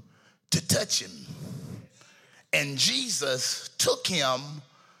you to touch him. And Jesus took him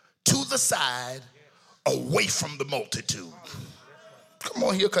to the side away from the multitude. Come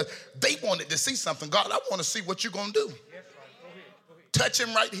on here, because they wanted to see something. God, I want to see what you're going to do. Touch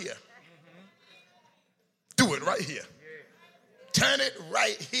him right here. Do it right here. Turn it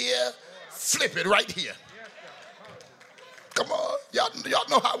right here. Flip it right here. Come on. Y'all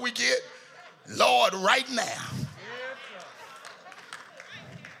know how we get. Lord, right now.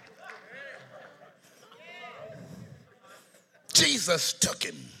 Jesus took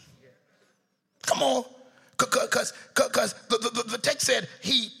him. Come on. Because the text said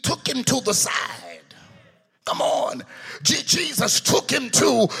he took him to the side. Come on. Jesus took him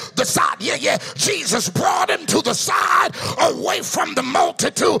to the side. Yeah. Jesus brought him to the side away from the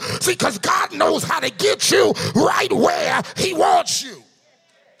multitude. See, because God knows how to get you right where he wants you.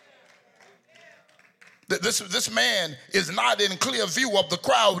 This man is not in clear view of the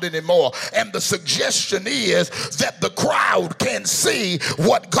crowd anymore. And the suggestion is that the crowd can see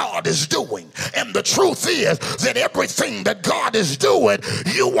what God is doing. And the truth is that everything that God is doing,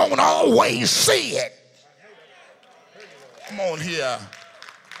 you won't always see it. Come on here.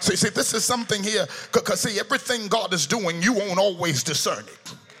 See, this is something here. Because see, everything God is doing, you won't always discern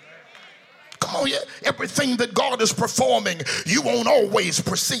it. Come on here. Everything that God is performing, you won't always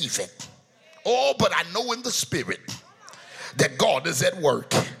perceive it. Oh, but I know in the spirit that God is at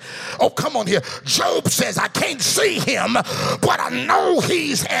work. Oh, come on here. Job says, I can't see him, but I know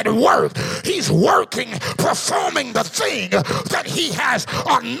he's at work. He's working, performing the thing that he has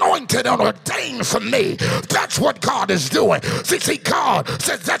anointed and ordained for me. That's what God is doing. See, God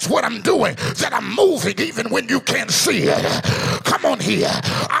says that's what I'm doing, that I'm moving even when you can't see it. Come on here.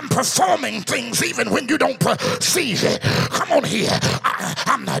 I'm performing things even when you don't perceive it. Come on here.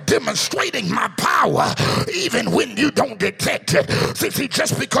 I'm demonstrating my power even when you don't detect it. See,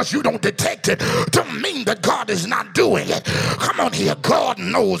 just because you don't detect it don't mean that God is not doing it. Come on here. God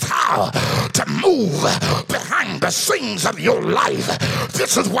knows how to move behind the scenes of your life.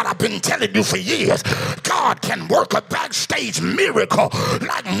 This is what I've been telling you for years. God can work a backstage miracle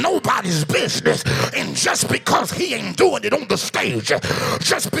like nobody's business. And just because he ain't doing it on the stage,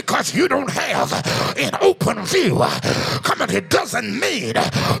 just because you don't have an open view, come on, it doesn't mean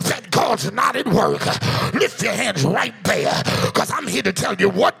that God's not at work. Lift your hands right there, because I'm here to tell you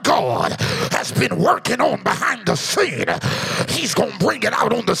what God has been working on behind the scene. He's going to bring it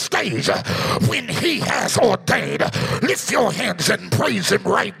out on the stage when he has ordained. Lift your hands and praise him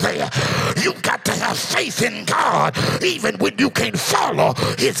right there. You've got to have faith in God even when you can't follow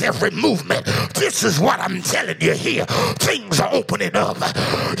his every movement. This is what I'm telling you here. Things are opening up.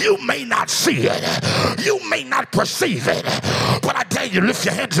 You may not see it. You may not perceive it. But I dare you, lift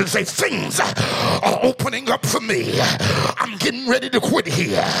your hands and say, things are opening up for me. I'm getting ready to quit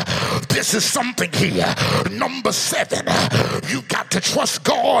here. This is something here. Number 7, you got to trust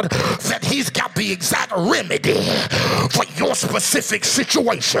God that he's got the exact remedy for your specific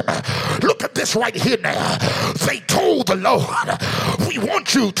situation. Look at this right here now. They told the Lord, we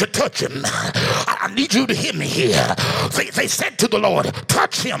want you to touch him. I need you to hear me here. They said to the Lord,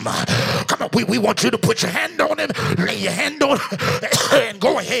 touch him. Come on, we want you to put your hand on him, lay your hand on him, and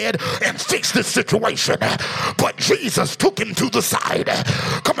go ahead and fix this situation. But Jesus took him to the side.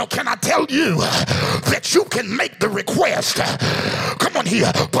 Come on, can I tell you that you can make the request? Come on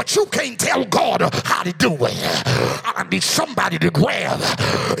here, but you can't tell God how to do it. I need somebody to grab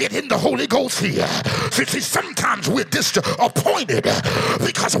it in the Holy Ghost here. See, sometimes we're disappointed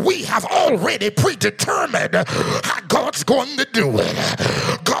because we have already predetermined how God's going to do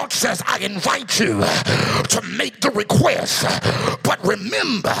it. God says, I invite you to make the request, but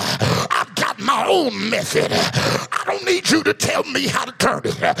remember, I've got my own method. I don't need you to tell me how to turn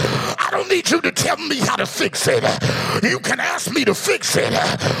it. I don't need you to tell me how to fix it. You can ask me to fix it,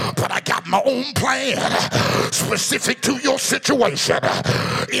 but I got my own plan specific to your situation.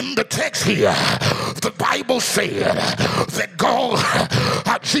 In the text here, the Bible said that God,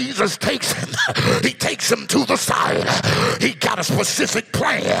 Jesus takes him. He takes him to the side. He got a specific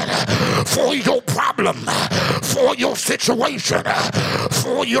plan for your problem, for your situation,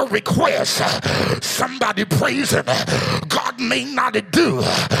 for your request. Somebody praise him. God may not do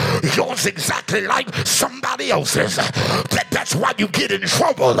yours exactly like somebody else's. That's why you get in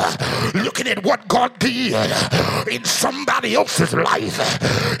trouble looking at what God did in somebody else's life.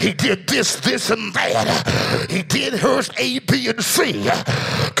 He did this, and that. He did hers A, B, and C.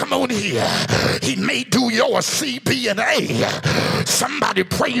 Come on here. He may do yours C, B, and A. Somebody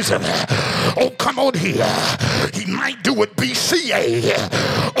praise him. Oh, come on here. He might do it B, C, A.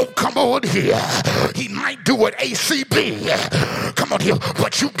 Oh, come on here. He might do it A, C, B. Come on here.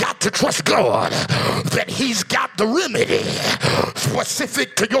 But you got to trust God that he's got the remedy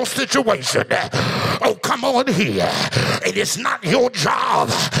specific to your situation. Oh, come on here. It is not your job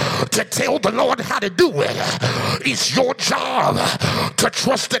to tell the Lord how to do it. It's your job to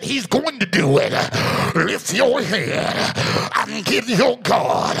trust that he's going to do it. Lift your head and give your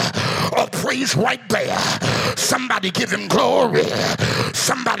God a praise right there. Somebody give him glory.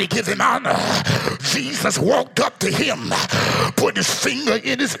 Somebody give him honor. Jesus walked up to him, put his finger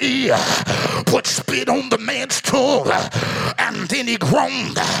in his ear, put spit on the man's tongue, and then he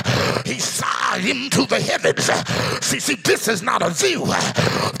groaned. He sighed into the heavens. See, this is not a view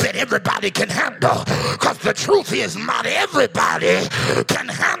that everybody can handle, because the truth is not everybody can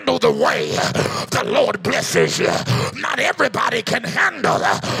handle the way the Lord blesses you. Not everybody can handle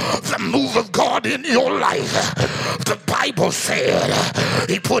the move of God in your life. The Bible said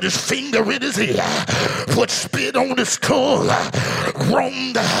he put his finger in his ear, put spit on his tongue,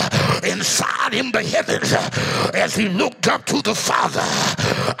 groaned inside him the heavens as he looked up to the Father.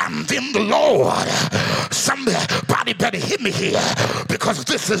 And then the Lord, somebody better hear me here, because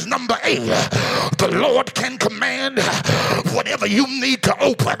this is number 8. The Lord can command whatever you need to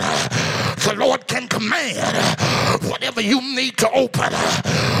open. The Lord can command whatever you need to open.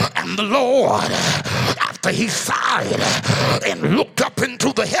 And the Lord, after he sighed and looked up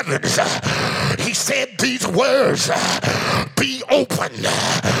into the heavens, he said these words, be open.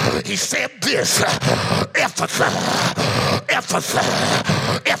 He said this, Ephphatha, Ephphatha,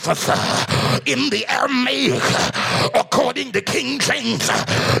 Ephphatha. In the Aramaic, according to King James,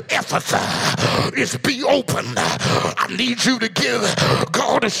 Ephphatha is be open. I need you to give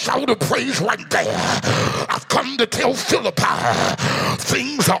God a shout of praise right there. I've come to tell Philippi,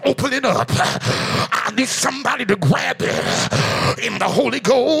 things are opening up. I need somebody to grab it in the Holy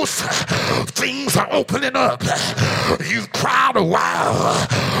Ghost. Things are opening up. You've cried a while,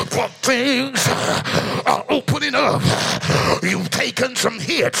 but things are opening up. You've taken some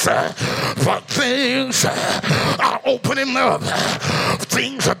hits, but things are opening up.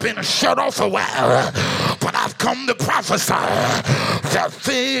 Things have been shut off a while, but I've come to prophesy that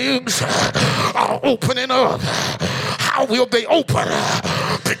things are opening up. How will they open?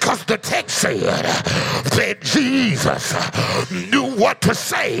 Because the text said that Jesus knew what to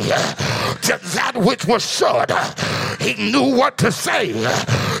say to that which was shut. He knew what to say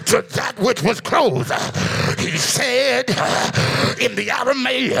to that which was closed. He said in the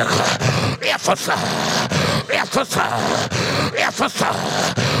Aramaic, Ephphatha, Ephphatha, Ephphatha,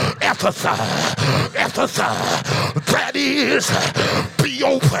 Ephphatha, Ephphatha. That is, be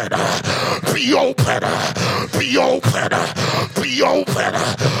open, be open, be open, be open.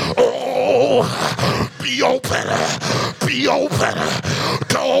 Oh, be open, be open.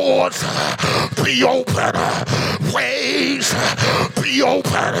 Doors, be open. Ways, be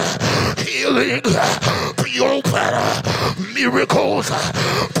open. Healing, be open. Miracles,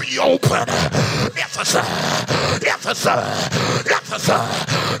 be open. Ephphatha, Ephphatha, Ephphatha,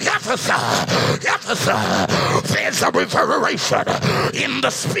 Ephphatha, Ephphatha. There's a reverberation in the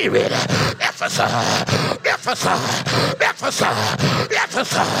spirit. Ephphatha, Ephphatha, Ephphatha,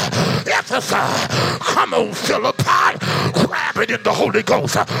 Ephphatha, Ephphatha. Come on, Philippi, grab it in the Holy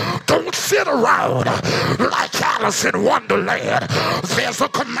Ghost. Don't sit around like Alice in Wonderland. There's a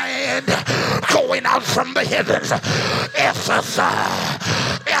command going out from the heavens. Ephphatha,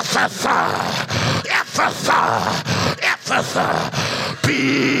 Ephphatha, Ephphatha, Ephphatha.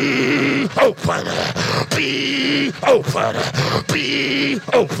 Be open, be open, be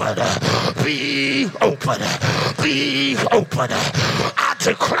open, be open, be open. I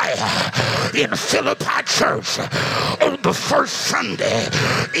declare in Philippi Church on the first Sunday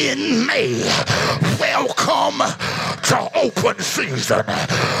in May, welcome to open season.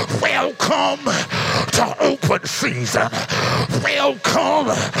 Welcome to open season. Welcome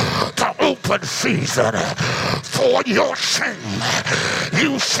to open season. For your shame,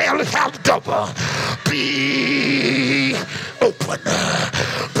 you shall have double. Be open.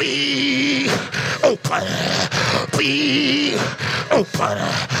 Be open. Be open.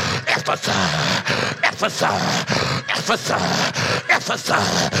 Ephphatha, Ephphatha, Ephphatha, Ephphatha,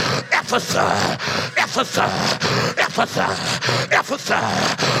 Ephphatha, Ephphatha, Ephphatha, Ephphatha,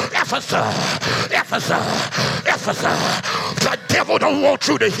 Ephphatha, Ephphatha, Ephphatha. The devil don't want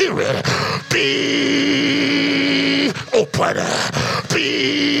you to hear it. Be open.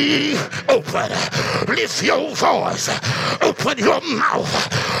 Be open. Lift your voice. Open your mouth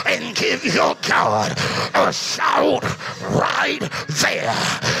and give your God a shout right there.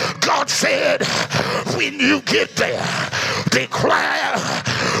 God said, when you get there, declare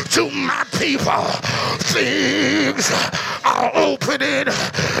to my people, things are opening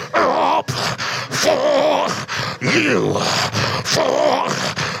up for you. For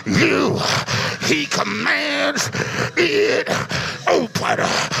you. He commands it open.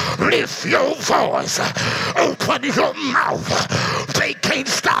 Lift your voice. Open your mouth. They can't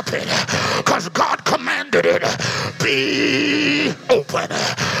stop it because God commanded it. Be open.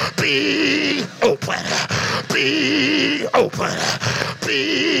 Be open. Be open.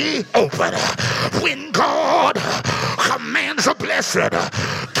 Be open. When God commands a blessing,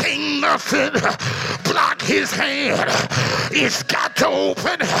 can't nothing block his hand. It's got to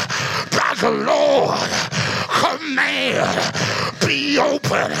open by the Lord command. Be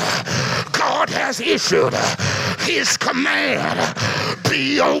open. God has issued his command.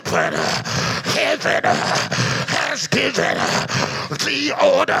 Be open. Heaven has given the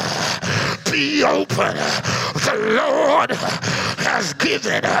order. Be open. The Lord has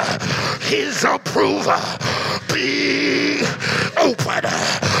given his approval. Be open.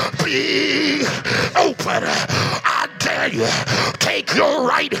 Be open. I dare you, take your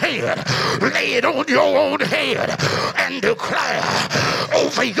right hand, lay it on your own head, and declare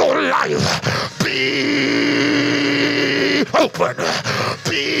over your life, be open.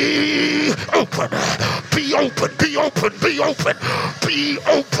 Be open. Be open. Be open. Be open. Be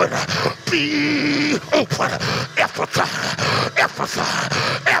open. Be open. Ephphatha. Ephphatha.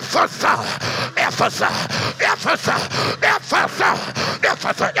 Ephphatha. Ephphatha. Ephphatha. Ephphatha.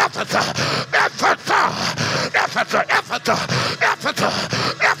 Ephphatha. Ephphatha. Ephphatha. Ephphatha. Ephphatha. Ephphatha.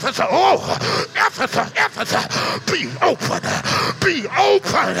 Ephphatha. Oh, Ephphatha. Ephphatha. Be open. Be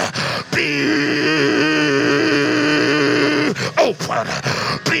open. Be open.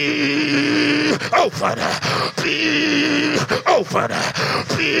 Be open. Be open.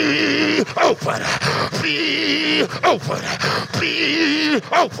 Be open. Be open. Be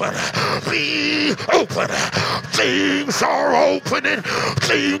open. Be open. Things are opening.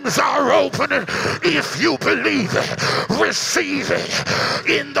 Things are opening. If you believe it, receive it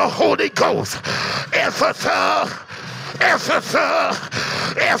in the Holy Ghost. Ephphatha. Ephphatha.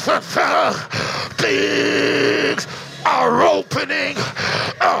 Ephphatha. Things are opening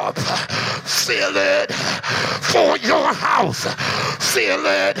up. Seal it for your house. Seal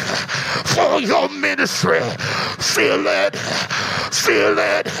it for your ministry. Seal it. Seal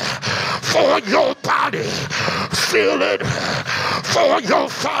it for your body. Seal it for your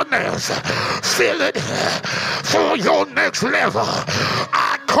finance. Seal it for your next level.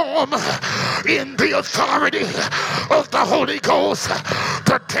 I come in the authority of the Holy Ghost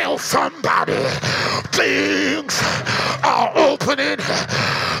to tell somebody things are opening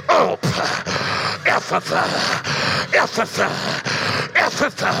up. Ephphatha. Ephphatha.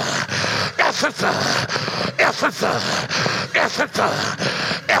 Ephphatha. Ephphatha. Ephphatha. Ephphatha.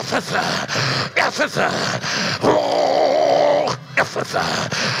 Ephphatha. Ephphatha. Oh, Ephphatha.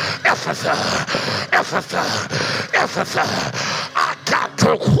 Ephphatha. Ephphatha. Ephphatha. I got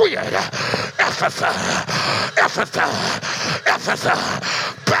to quit. Ephphatha. Ephphatha.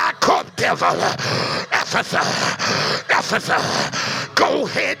 Ephphatha. Back up, devil. Ephphatha. Ephphatha. Go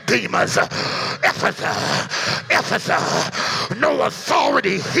ahead, demons. Ephphatha. Ephphatha. No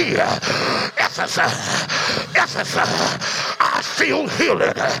authority here. Ephphatha. Ephphatha. I feel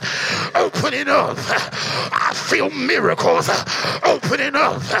healing opening up. I feel miracles opening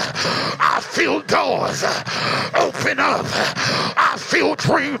up. I feel doors open up. I feel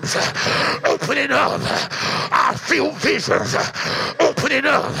dreams opening up. I feel visions opening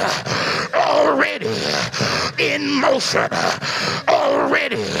up. Already in motion.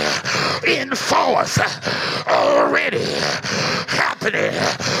 Already in force. Already happening.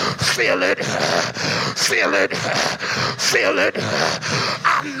 Feel it. Feel it. Feel it.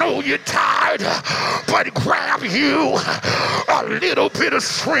 I know you're tired, but grab you a little bit of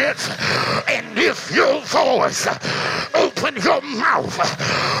strength and lift your voice. Open your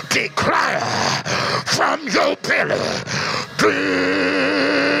mouth. Declare from your belly.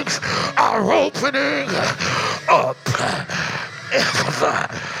 Things are opening up. Ephphatha.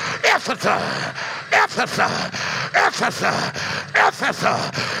 Ephphatha. Ephphatha. Ephphatha.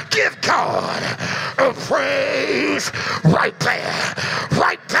 Ephphatha. Give God a praise right there.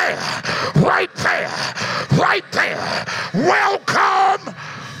 Right there. Right there. Right there. Welcome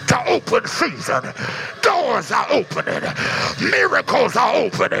to open season. Doors are opening. Miracles are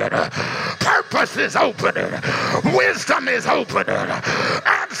opening. Purpose is opening. Wisdom is opening.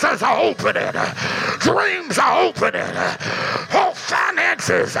 Answers are opening. Dreams are opening. Whole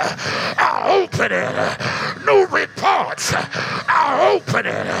finances are opening. New reports are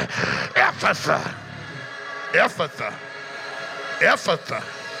opening. Ephphatha. Ephphatha. Ephphatha.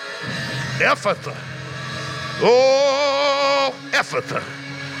 Ephphatha. Oh, Ephphatha.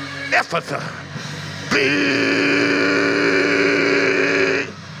 Ephphatha. Be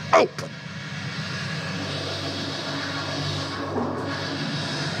open.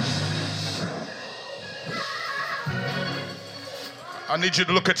 I need you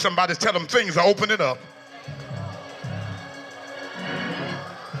to look at somebody, tell them things are opening up.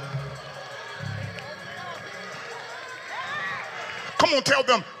 Come on, tell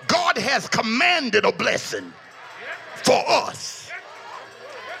them God has commanded a blessing for us.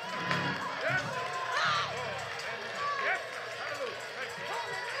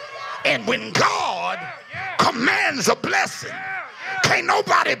 And when God commands a blessing, can't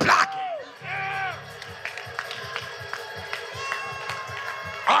nobody block it.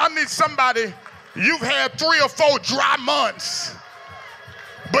 I need somebody, you've had 3 or 4 dry months,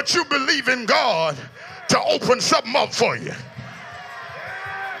 but you believe in God to open something up for you.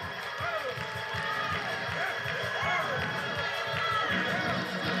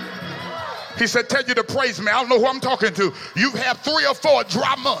 He said, tell you to praise me. I don't know who I'm talking to. You've had 3 or 4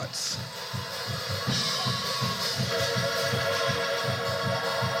 dry months.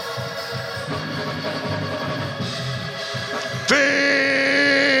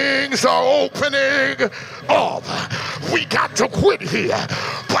 Things are opening up. We got to quit here.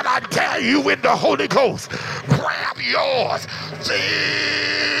 But I dare you in the Holy Ghost, grab yours.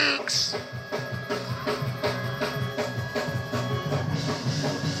 Things.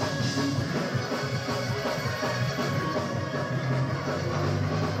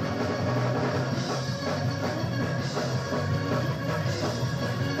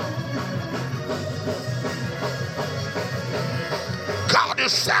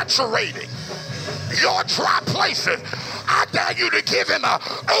 Is saturating your dry places. I dare you to give him a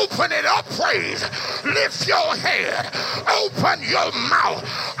open it up praise. Lift your head, open your mouth.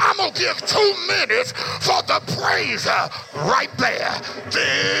 I'm gonna give 2 minutes for the praise right there.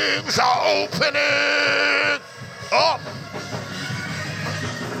 Things are opening up.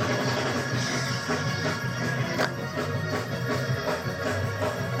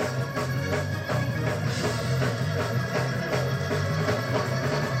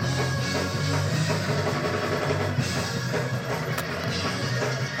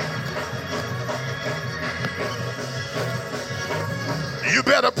 You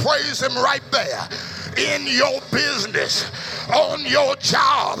better praise him right there. In your business, on your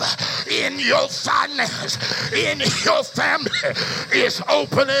job, in your finance, in your family, it's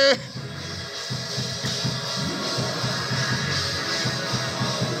opening.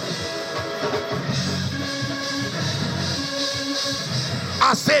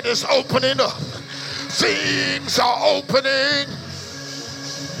 I said it's opening up. Things are opening.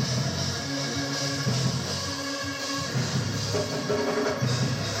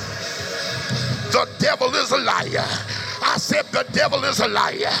 The devil is a liar. I said the devil is a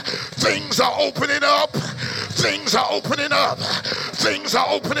liar. Things are opening up. Things are opening up. Things are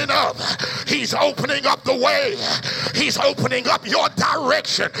opening up. He's opening up the way. He's opening up your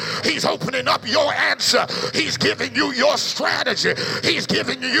direction. He's opening up your answer. He's giving you your strategy. He's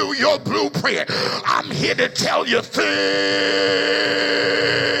giving you your blueprint. I'm here to tell you things.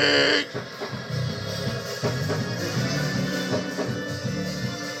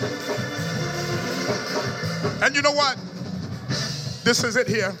 And you know what? This is it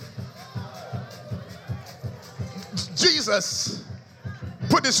here. Jesus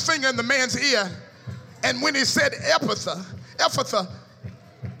put his finger in the man's ear, and when he said Ephphatha,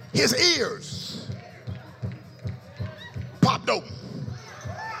 his ears popped open.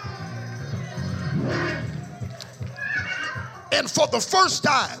 And for the first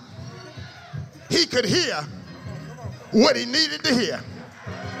time, he could hear what he needed to hear.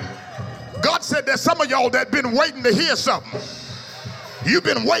 God said there's some of y'all that been waiting to hear something. You've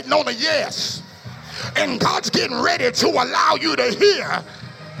been waiting on a yes. And God's getting ready to allow you to hear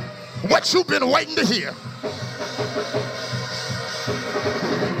what you've been waiting to hear.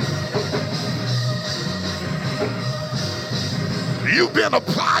 You've been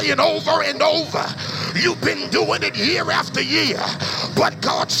applying over and over. You've been doing it year after year. But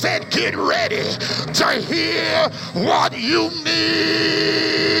God said, get ready to hear what you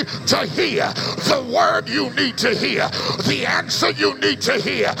need to hear. The word you need to hear. The answer you need to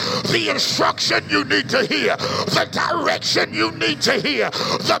hear. The instruction you need to hear. The direction you need to hear.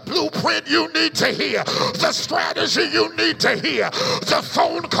 The blueprint you need to hear. The strategy you need to hear. The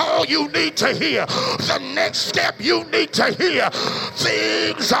phone call you need to hear. The next step you need to hear.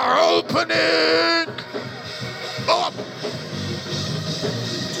 Things are opening up.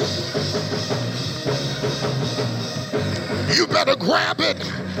 You better grab it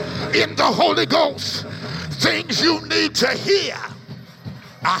in the Holy Ghost. Things you need to hear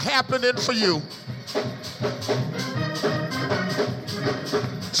are happening for you.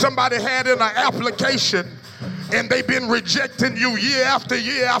 Somebody had in an application and they've been rejecting you year after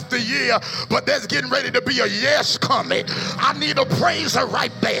year after year, but there's getting ready to be a yes coming. I need a praiser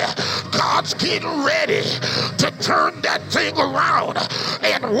right there. God's getting ready to turn that thing around,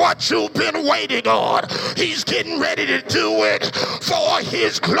 and what you've been waiting on, he's getting ready to do it for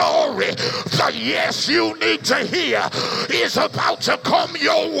his glory. The yes you need to hear is about to come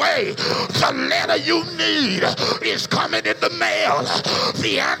your way. The letter you need is coming in the mail.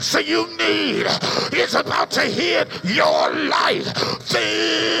 The answer you need is about to hit your life.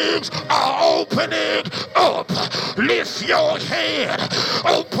 Things are opening up. Lift your hand,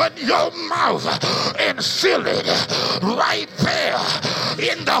 open your mouth, and seal it right there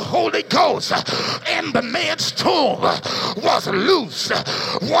in the Holy Ghost. And the man's tongue was loose.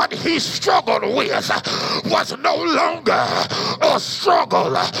 What he struggled with was no longer a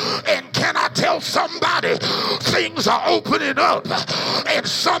struggle. And can I tell somebody, things are opening up, and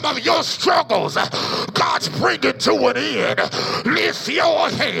some of your struggles God's bringing to an end. Lift your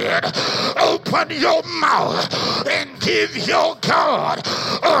hand, open your mouth, and give your God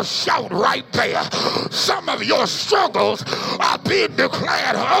a shout right there. Some of your struggles are being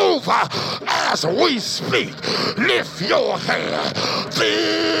declared over as we speak. Lift your hand.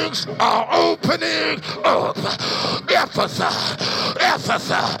 Things are opening up. Ephatha,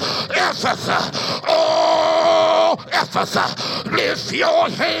 Ephatha, Ephatha. Oh, Ephatha. Lift your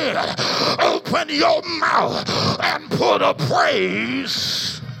hand. Open your mouth and put a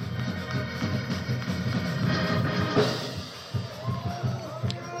praise.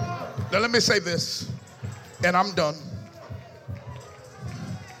 Now let me say this, and I'm done.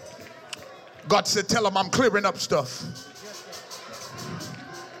 God said, tell him I'm clearing up stuff.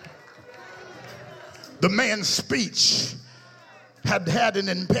 The man's speech had an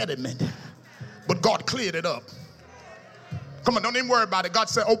impediment, but God cleared it up. Come on, don't even worry about it. God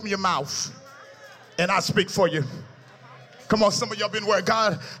said, open your mouth, and I speak for you. Come on, some of y'all been worried.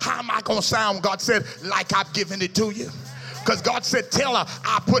 God, how am I going to sound? God said, like I've given it to you. Because God said, tell her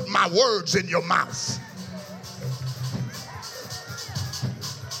I put my words in your mouth.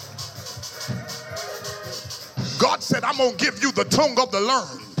 God said, I'm going to give you the tongue of the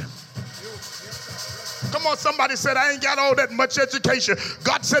learned. Come on, somebody said, I ain't got all that much education.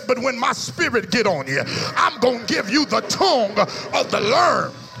 God said, but when my spirit get on you, I'm going to give you the tongue of the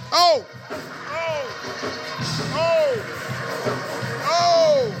learned. Oh, oh, oh,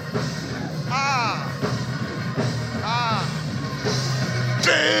 oh, ah.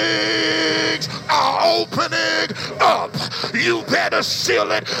 Things are opening up. You better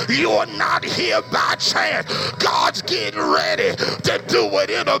seal it. You're not here by chance. God's getting ready to do it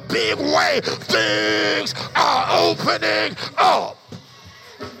in a big way. Things are opening up.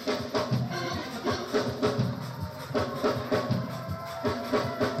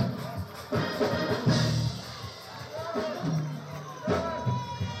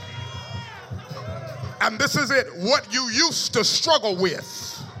 And this is it. What you used to struggle with,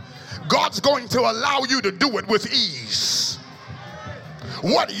 God's going to allow you to do it with ease.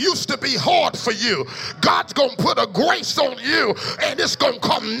 What used to be hard for you, God's going to put a grace on you, and it's going to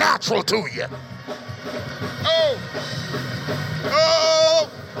come natural to you. Oh, oh,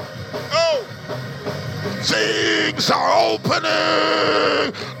 oh. Things are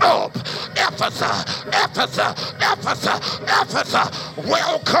opening up. Ephatha, Ephatha, Ephatha, Ephatha.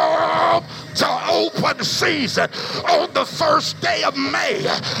 Welcome to open season on the first day of May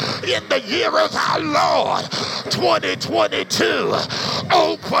in the year of our Lord 2022.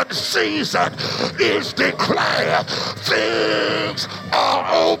 Open season is declared. Things are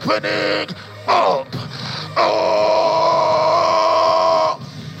opening up. Oh,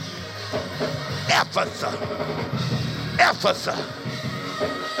 Ephatha, Ephatha,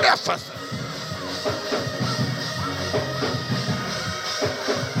 Ephatha.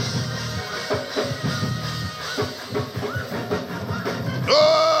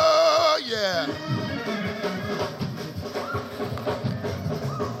 Oh, yeah.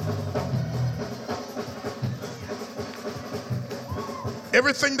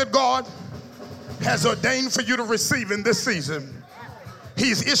 Everything that God has ordained for you to receive in this season,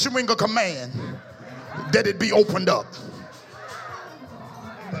 he's issuing a command that it be opened up.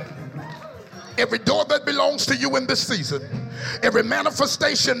 Every door that belongs to you in this season, every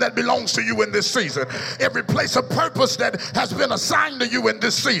manifestation that belongs to you in this season, every place of purpose that has been assigned to you in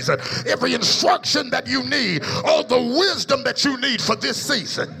this season, every instruction that you need, all the wisdom that you need for this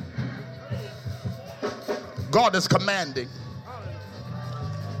season, God is commanding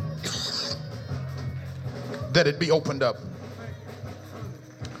that it be opened up.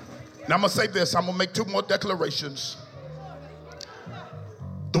 Now I'm going to say this. I'm going to make two more declarations.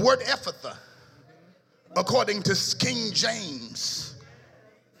 The word Ephatha according to King James,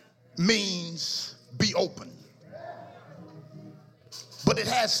 means be open. But it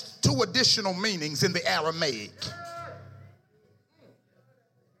has two additional meanings in the Aramaic.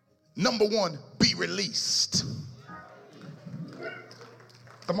 Number one, be released.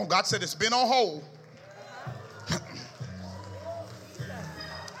 Come on, God said it's been on hold.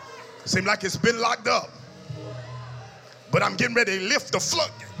 Seems like it's been locked up. But I'm getting ready to lift the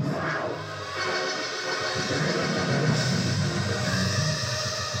floodgate.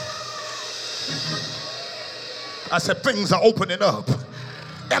 I said things are opening up.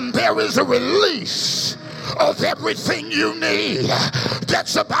 And there is a release of everything you need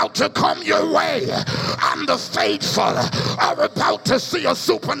that's about to come your way. And the faithful are about to see a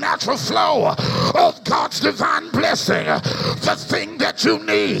supernatural flow of God's divine blessing. The thing that you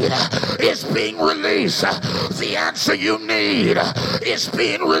need is being released. The answer you need is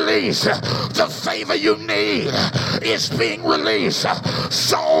being released. The favor you need is being released.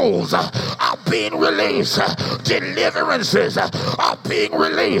 Souls are being released. Deliverances are being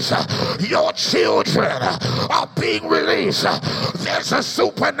released. Your children are being released. There's a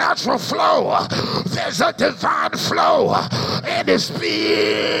supernatural flow. There's a divine flow, and it's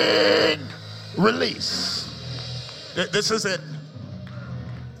being released. This is it.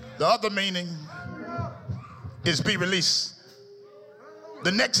 The other meaning is be released.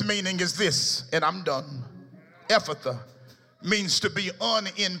 The next meaning is this, and I'm done. Ephphatha means to be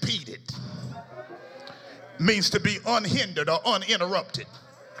unimpeded, means to be unhindered or uninterrupted.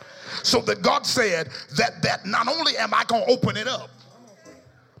 So that God said that not only am I going to open it up,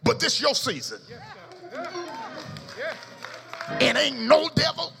 but this your season. It ain't no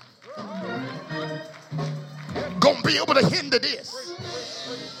devil going to be able to hinder this.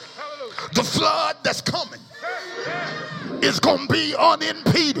 The flood that's coming is going to be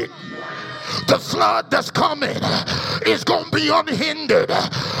unimpeded. The flood that's coming is going to be unhindered.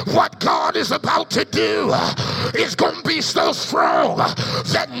 What God is about to do is going to be so strong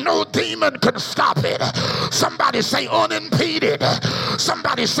that no demon can stop it. Somebody say unimpeded.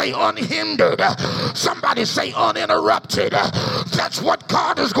 Somebody say unhindered. Somebody say uninterrupted. That's what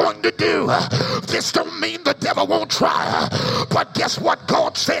God is going to do. This don't mean the devil won't try. But guess what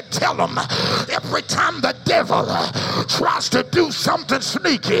God said? Tell him every time the devil tries to do something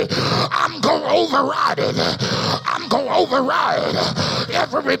sneaky, I'm going to override it. I'm going to override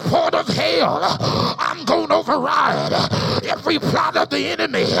every report of hell. I'm going to override every plot of the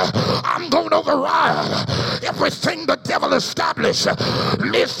enemy. I'm going to override everything the devil established.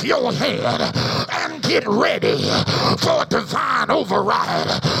 Lift your hand and get ready for a divine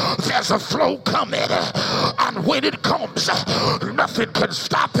override. There's a flow coming, and when it comes, nothing can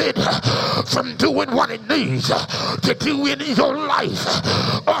stop it from doing what it needs to do in your life.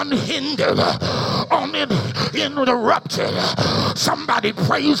 Unhindered, uninterrupted. Somebody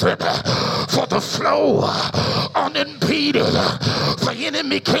praise him for the flow. Unimpeded. The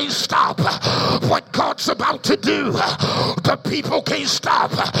enemy can't stop what God's about to do. The people can't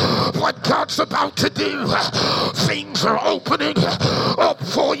stop what God's about to do. Things are opening up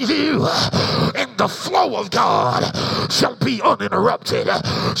for you, and the flow of God shall be uninterrupted,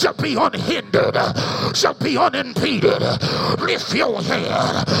 shall be unhindered, shall be unimpeded. Lift your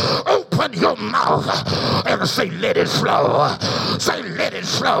hand, open your mouth, and say, let it flow. Say, let it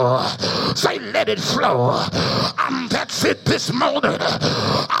flow. Say, let it flow. And that's it this morning.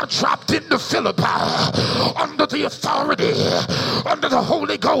 I dropped into Philippi under the authority, under the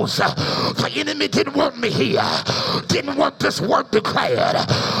Holy Ghost. The enemy didn't want me here, didn't want this word declared,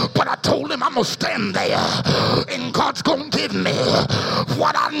 but I told him I'm going to stand there, and God's going to give me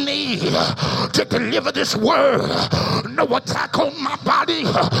what I need to deliver this word. No attack on my body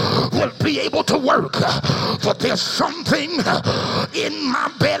will be able to work, for there's something in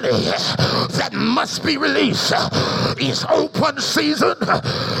my belly that must be released. It's open season,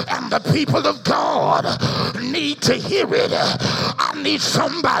 and the people of God need to hear it. I need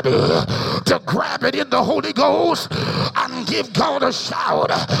somebody to grab it in the Holy Ghost and give God a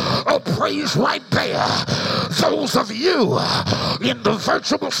shout of praise right there. Those of you in the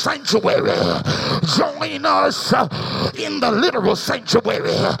virtual sanctuary, join us in the literal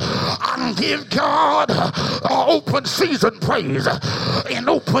sanctuary and give God an open season praise, an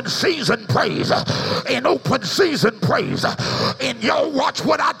open season praise, an open season praise. And y'all watch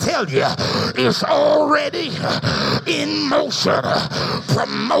what I tell you. It's already in motion.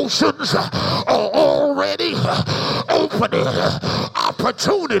 Promotions are already opening.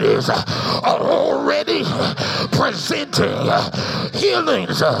 opportunities are already presenting.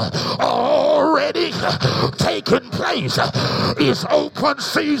 Healings are already taking place. It's open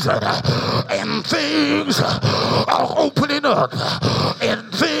season, and things are opening up,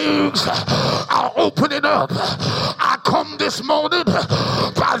 and things are opening up. I come this morning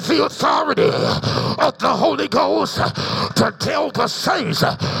by the authority of the Holy Ghost to tell the saints,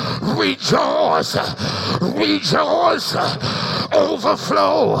 rejoice, rejoice.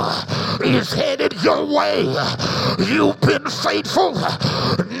 Overflow is headed your way. You've been faithful.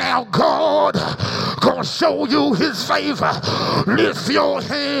 Now God gonna show you his favor. Lift your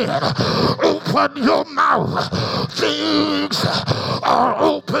hand, open your mouth. Things are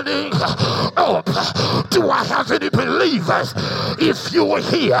opening up. Do I have any believers? If you're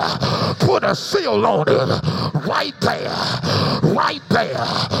here, put a seal on it. Right there, right there,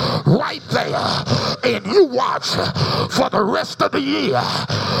 right there. And you watch for the rest of the year,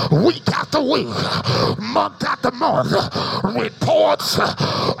 week after week, month after month. Reports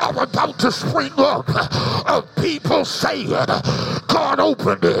are about to spring up of people saying, God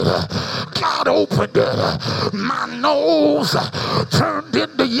opened it, God opened it. My no's turned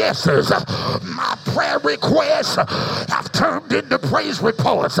into yeses. My prayer requests have turned into praise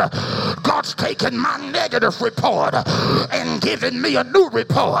reports. God's taken my negative report and given me a new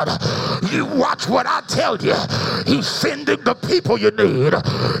report. You watch what I tell you. He's sending the people you need.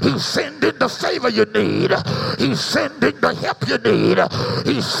 He's sending the favor you need. He's sending the help you need.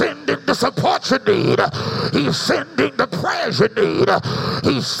 He's sending the support you need. He's sending the prayers you need.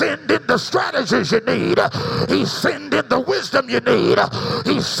 He's sending the strategies you need. He's sending the wisdom you need.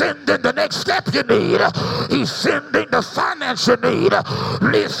 He's sending the next step you need. He's sending the finance you need.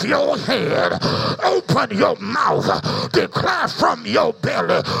 Lift your head. Open your mouth. Declare from your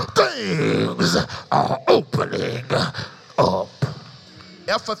belly. Things are opening up.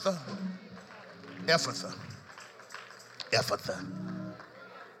 Ephatha. Ephatha. Ephatha.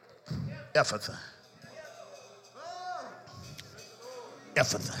 Ephatha.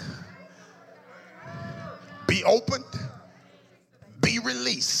 Ephatha. Be opened, be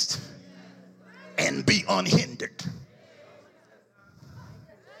released, and be unhindered.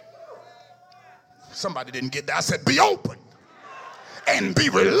 Somebody didn't get that. I said, be open and be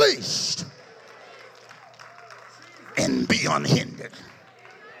released and be unhindered.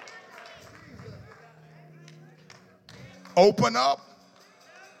 Open up,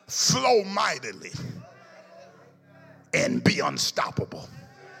 flow mightily, and be unstoppable.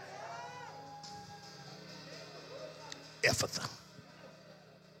 Ephatha.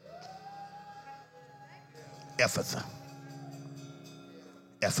 Ephatha.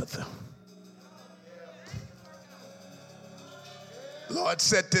 Ephatha. Lord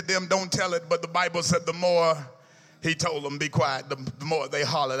said to them, don't tell it, but the Bible said the more he told them, be quiet, the more they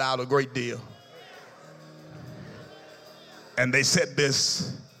hollered out a great deal. And they said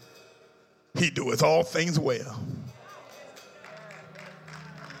this, he doeth all things well.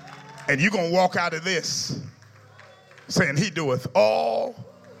 And you're going to walk out of this saying he doeth all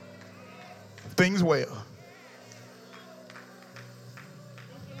things well.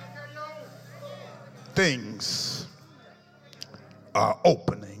 Things are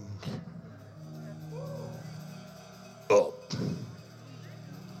opening up.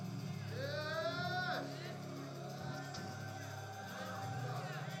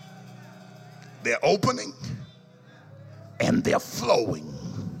 They're opening and they're flowing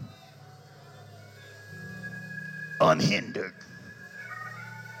unhindered.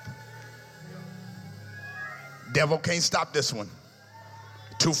 Devil can't stop this one.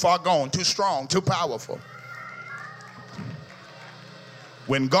 Too far gone, too strong, too powerful.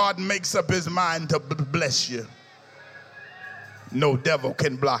 When God makes up his mind to bless you, no devil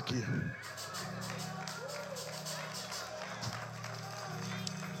can block you.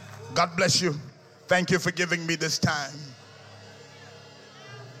 God bless you. Thank you for giving me this time.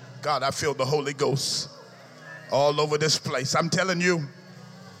 God, I feel the Holy Ghost all over this place. I'm telling you,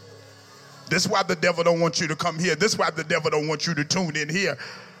 this is why the devil don't want you to come here. This is why the devil don't want you to tune in here.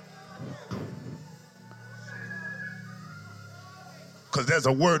 Because there's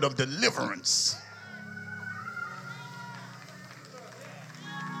a word of deliverance.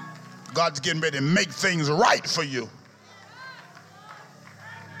 God's getting ready to make things right for you.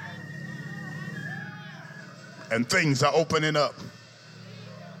 And things are opening up.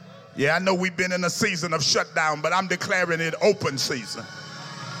 Yeah, I know we've been in a season of shutdown, but I'm declaring it open season.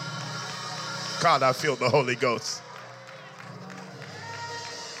 God, I feel the Holy Ghost.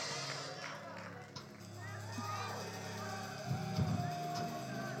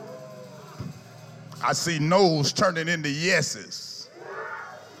 I see no's turning into yeses.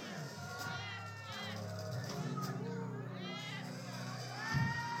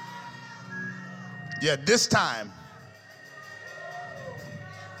 Yeah, this time,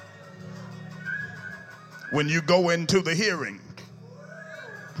 when you go into the hearing,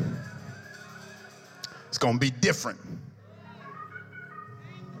 it's going to be different.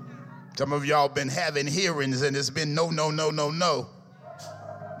 Some of y'all been having hearings and it's been no, no, no, no, no.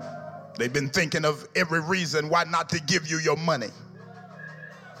 They've been thinking of every reason why not to give you your money.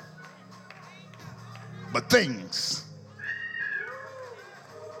 But things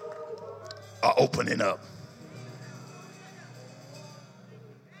are opening up.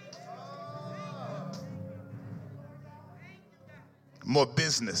 More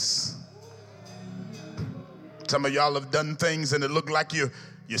business. Some of y'all have done things and it looked like you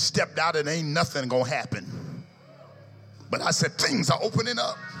stepped out and ain't nothing gonna happen. But I said things are opening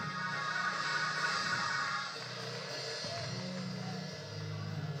up.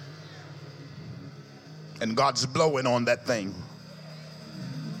 And God's blowing on that thing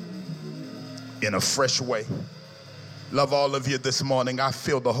in a fresh way. Love all of you this morning. I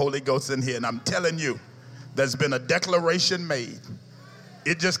feel the Holy Ghost in here, and I'm telling you, there's been a declaration made.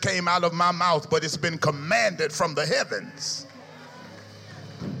 It just came out of my mouth, but it's been commanded from the heavens.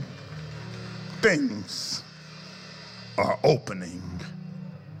 Things are opening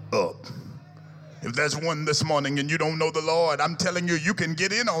up. If there's one this morning and you don't know the Lord, I'm telling you, you can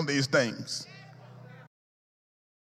get in on these things.